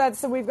that's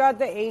so we've got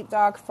the 8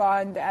 doc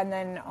fund, and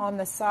then on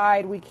the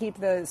side we keep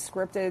the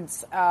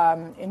scripteds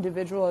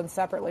individual and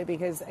separately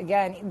because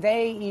again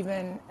they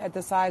even at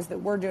the size that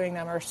we're doing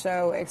them are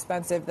so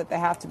expensive that they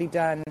have to be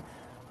done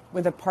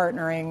with a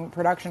partnering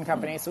production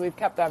company. So we've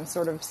kept them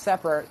sort of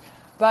separate.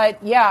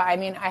 But yeah, I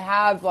mean I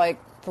have like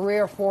 3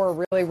 or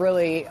 4 really,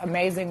 really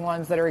amazing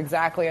ones that are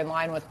exactly in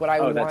line with what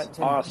I would want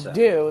to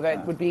do.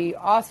 That would be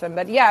awesome.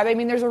 But yeah, I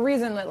mean there's a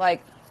reason that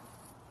like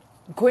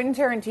Quentin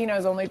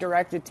Tarantino's only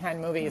directed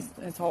 10 movies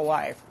his whole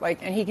life, like,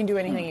 and he can do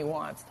anything he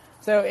wants.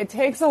 So it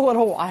takes a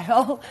little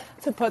while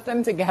to put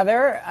them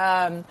together,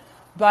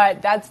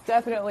 but that's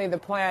definitely the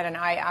plan. And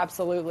I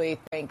absolutely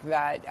think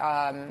that,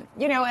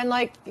 you know, and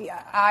like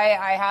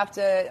I have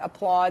to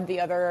applaud the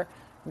other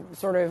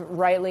sort of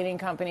right-leaning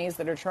companies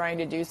that are trying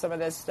to do some of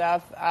this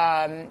stuff.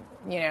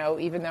 You know,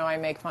 even though I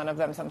make fun of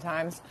them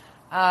sometimes.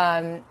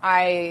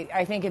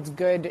 I think it's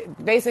good.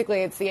 Basically,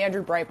 it's the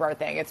Andrew Breitbart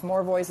thing. It's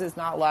more voices,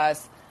 not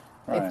less.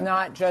 Right. It's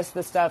not just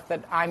the stuff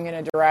that I'm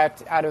going to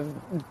direct out of,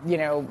 you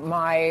know,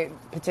 my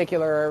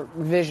particular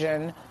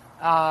vision.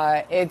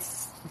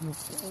 It's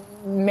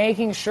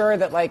making sure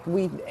that, like,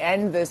 we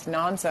end this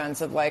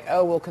nonsense of, like,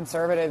 oh, well,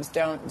 conservatives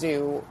don't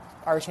do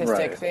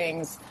artistic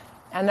things.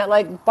 And that,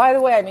 like, by the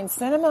way, I mean,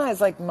 cinema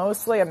is, like,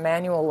 mostly a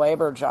manual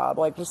labor job.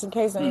 Like, just in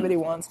case anybody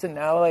wants to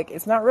know, like,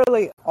 it's not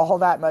really all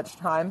that much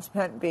time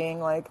spent being,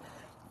 like,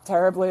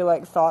 terribly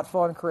like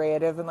thoughtful and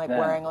creative and like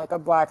wearing like a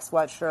black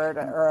sweatshirt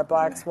or a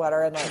black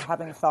sweater and like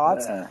having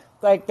thoughts.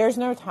 Like there's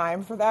no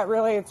time for that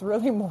really. It's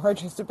really more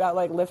just about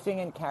like lifting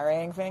and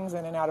carrying things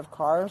in and out of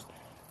cars.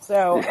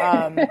 So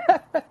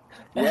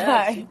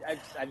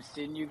I've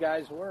seen you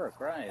guys work,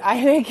 right?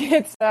 I think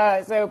it's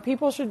so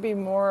people should be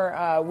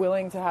more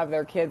willing to have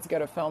their kids go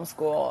to film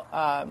school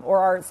or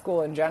art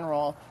school in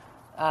general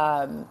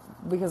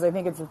because I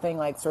think it's a thing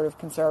like sort of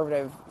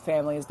conservative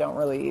families don't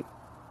really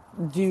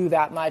do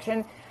that much.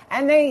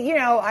 And they, you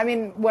know, I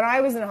mean, when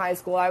I was in high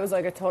school, I was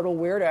like a total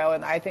weirdo,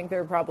 and I think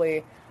there were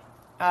probably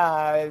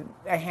a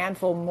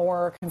handful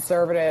more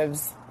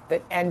conservatives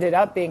that ended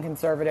up being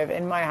conservative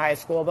in my high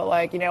school. But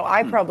like, you know,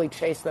 I probably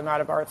chased them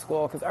out of art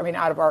school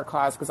out of art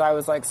class because I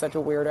was like such a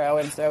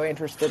weirdo and so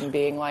interested in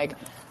being like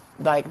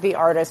the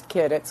artist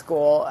kid at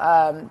school.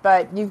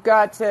 But you've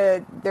got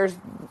to,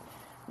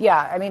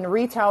 I mean,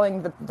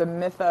 retelling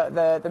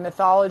the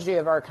mythology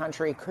of our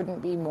country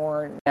couldn't be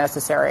more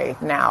necessary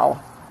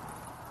now.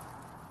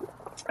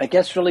 I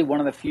guess really one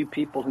of the few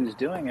people who's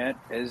doing it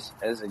is,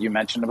 as you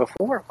mentioned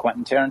before,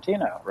 Quentin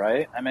Tarantino,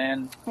 right? I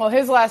mean, well,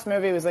 his last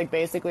movie was like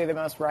basically the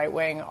most right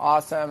wing,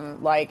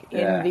 awesome, like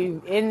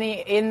in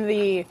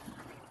the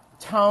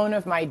tone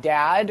of my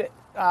dad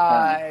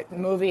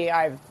movie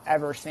I've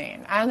ever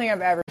seen. I don't think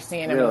I've ever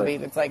seen a movie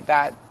that's like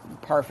that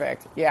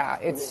perfect. Yeah,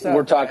 it's so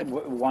we're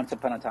talking Once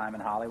Upon a Time in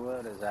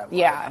Hollywood. Is that?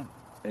 Yeah.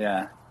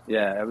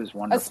 It was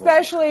wonderful.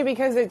 Especially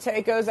because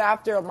it goes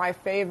after my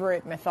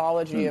favorite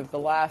mythology of the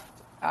left.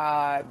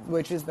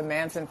 Which is the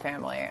Manson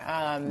family,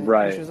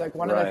 which was like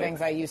one of the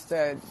things I used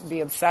to be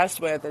obsessed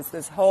with is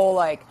this whole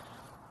like,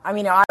 I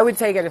mean, I would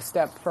take it a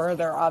step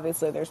further.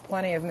 Obviously, there's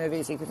plenty of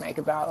movies you could make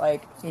about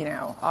like, you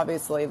know,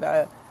 obviously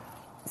the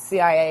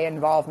CIA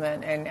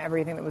involvement and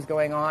everything that was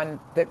going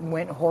on that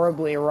went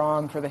horribly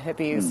wrong for the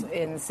hippies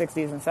in the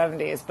 60s and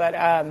 70s.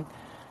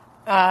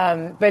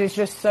 But it's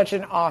just such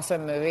an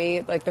awesome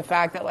movie. Like the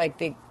fact that like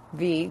the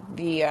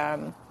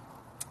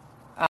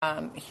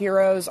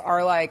heroes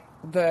are like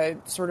the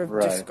sort of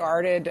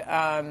discarded,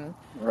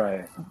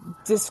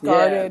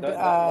 discarded,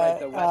 like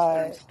the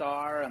Western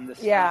Star and the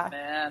stunt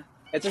man.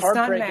 It's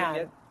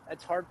heartbreaking.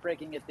 It's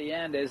heartbreaking at the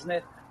end, isn't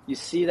it? You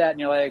see that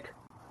and you're like,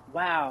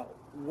 wow,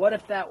 what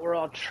if that were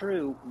all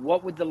true?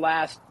 What would the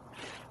last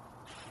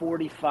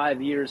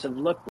 45 years have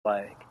looked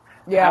like?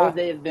 Yeah. How would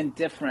they have been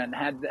different?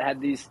 Had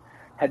these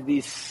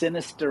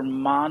sinister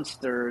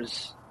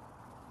monsters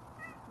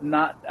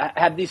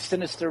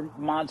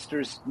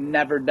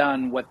never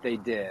done what they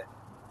did?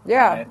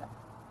 Yeah. Right?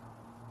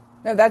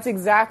 No, that's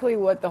exactly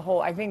what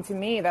I think to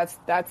me, that's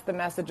the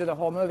message of the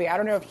whole movie. I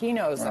don't know if he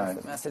knows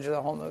that's the message of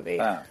the whole movie,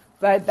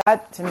 but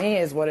that to me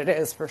is what it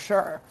is for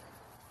sure.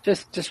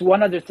 Just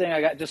one other thing I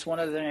got to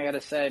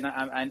say, and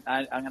I'm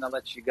going to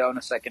let you go in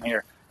a second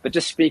here, but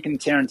just speaking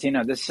to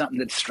Tarantino, this is something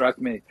that struck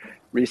me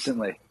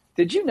recently.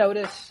 Did you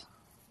notice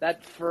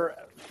that for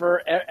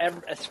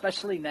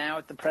especially now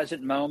at the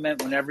present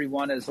moment when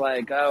everyone is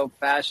like, oh,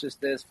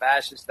 fascist this,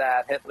 fascist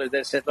that, Hitler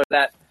this, Hitler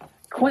that,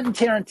 Quentin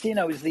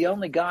Tarantino is the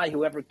only guy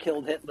who ever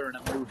killed Hitler in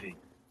a movie.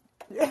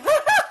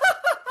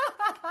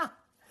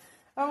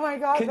 Oh my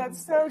God,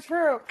 that's so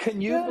true.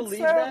 Can you believe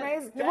that?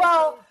 Amazing.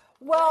 Well,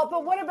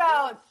 but what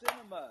about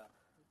cinema?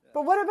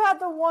 But what about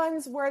the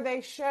ones where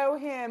they show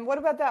him? What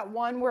about that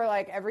one where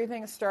like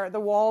the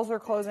walls are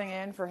closing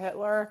in for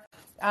Hitler?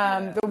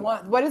 The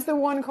one, what is the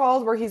one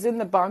called where he's in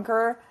the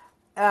bunker?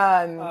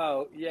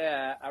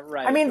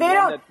 Right. I mean, they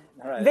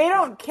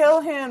don't kill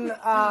him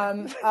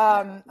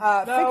fictionally.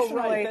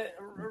 Right.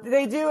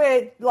 They do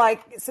it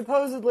like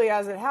supposedly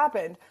as it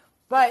happened.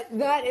 But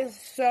that is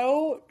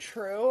so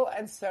true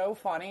and so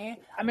funny.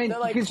 I mean,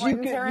 that, like, because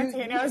Quentin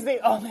Tarantino is the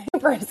only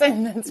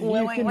person that's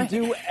willing. You can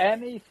do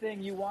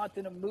anything you want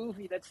in a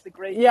movie. That's the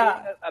great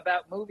Yeah. thing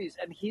about movies.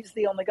 And he's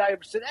the only guy who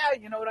said,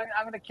 you know what,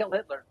 I'm going to kill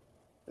Hitler.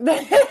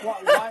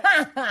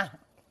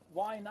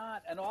 Why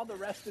not? And all the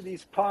rest of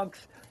these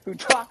punks who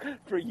talk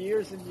for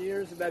years and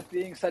years about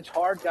being such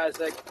hard guys,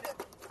 like,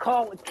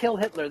 kill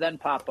Hitler, then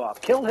pop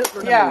off. Kill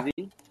Hitler in a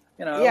movie.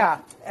 You know? Yeah,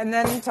 and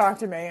then talk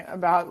to me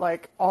about,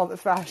 like, all the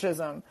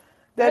fascism.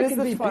 That is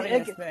the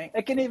funniest thing.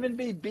 It can even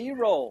be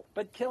B-roll,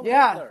 but kill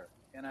Hitler,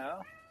 you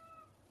know?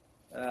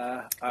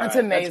 That's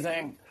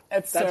amazing.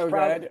 It's so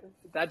good.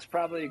 That's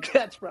probably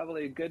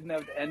a good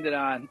note to end it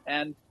on.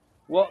 And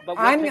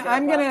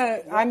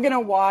I'm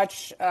gonna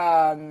watch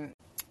that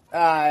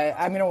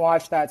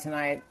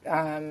tonight.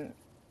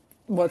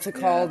 What's it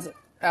called?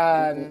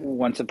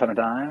 Once Upon a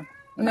Time.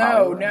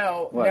 No,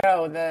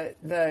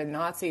 the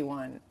Nazi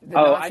one. The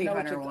Nazi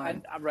Hunter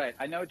one. Right,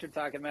 I know what you're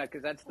talking about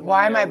because that's the one.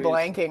 Why am I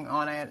blanking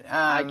on it?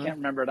 I can't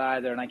remember it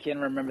either, and I can't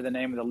remember the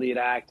name of the lead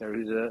actor,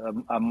 who's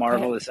a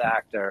marvelous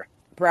actor.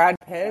 Brad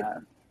Pitt.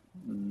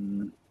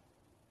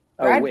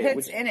 Brad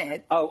Pitt's in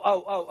it.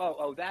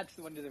 Oh, that's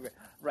the one.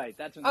 Right,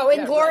 that's when.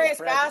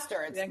 Inglourious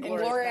Bastards.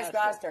 Inglourious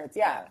Bastards.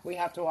 Yeah, we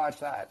have to watch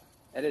that.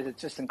 It is.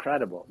 It's just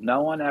incredible.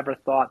 No one ever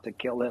thought to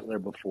kill Hitler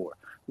before.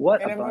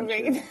 What a bunch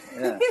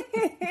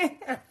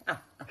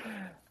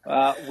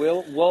of,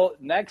 we'll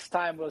next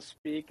time we'll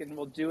speak, and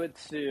we'll do it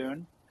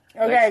soon.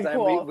 Okay, next time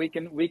cool. We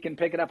can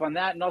pick it up on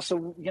that, and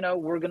also, you know,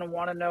 we're going to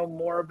want to know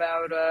more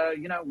about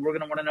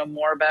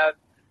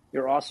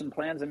your awesome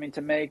plans. I mean,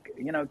 to make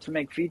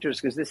features,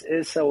 because this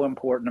is so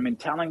important. I mean,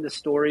 telling the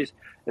stories,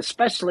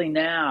 especially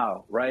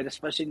now, right?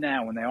 Especially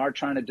now when they are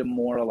trying to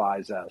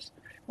demoralize us,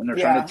 when they're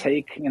trying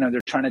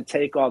to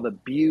take all the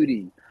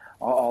beauty,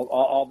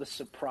 all the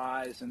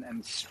surprise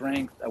and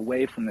strength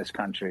away from this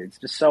country. It's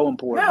just so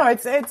important. No,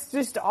 it's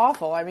just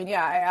awful. I mean,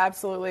 yeah, I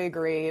absolutely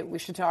agree. We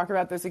should talk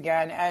about this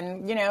again,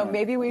 and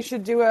maybe we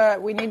should do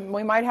we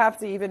might have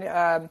to even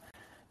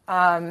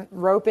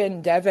rope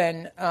in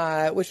Devin,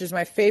 which is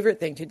my favorite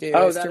thing to do.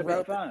 Oh, that'd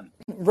be fun.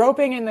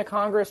 Roping in the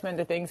congressman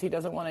to things he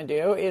doesn't want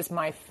to do is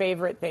my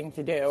favorite thing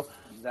to do.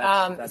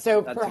 That's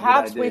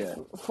perhaps we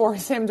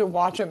force him to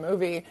watch a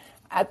movie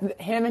at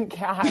him and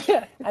Cash,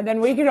 and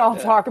then we could all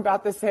talk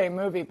about the same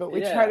movie, but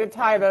we try to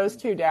tie those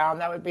two down.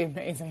 That would be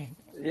amazing.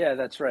 Yeah,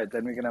 that's right.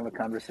 Then we can have a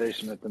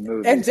conversation at the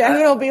movie. And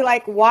Jenny will be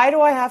like, why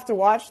do I have to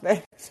watch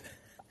this?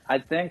 I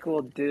think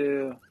we'll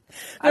do...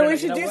 we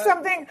should do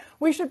something...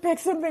 We should pick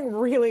something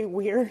really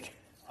weird.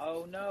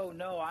 Oh, no,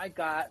 I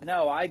got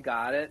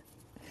it.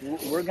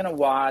 We're going to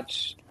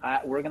watch...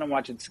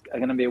 It's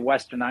going to be a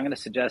Western. I'm going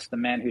to suggest The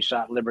Man Who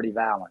Shot Liberty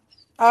Valance.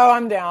 Oh,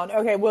 I'm down.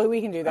 Okay, well, we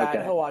can do that.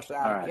 Okay. He'll watch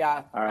that. All right.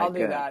 Yeah, all right, I'll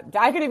do that.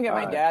 I could even get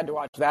my dad to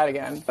watch that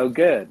again. Oh,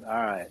 good. All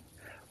right.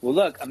 Well,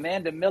 look,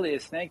 Amanda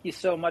Milius, thank you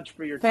so much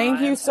for your time.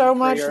 Thank you so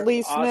much,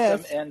 Lee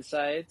awesome Smith.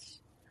 Insights.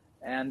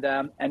 And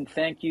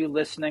thank you,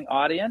 listening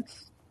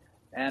audience.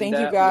 And thank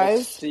you, guys.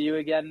 We'll see you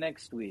again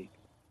next week.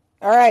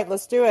 All right,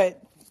 let's do it.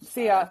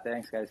 See ya.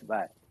 Thanks, guys.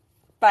 Bye.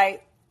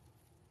 Bye.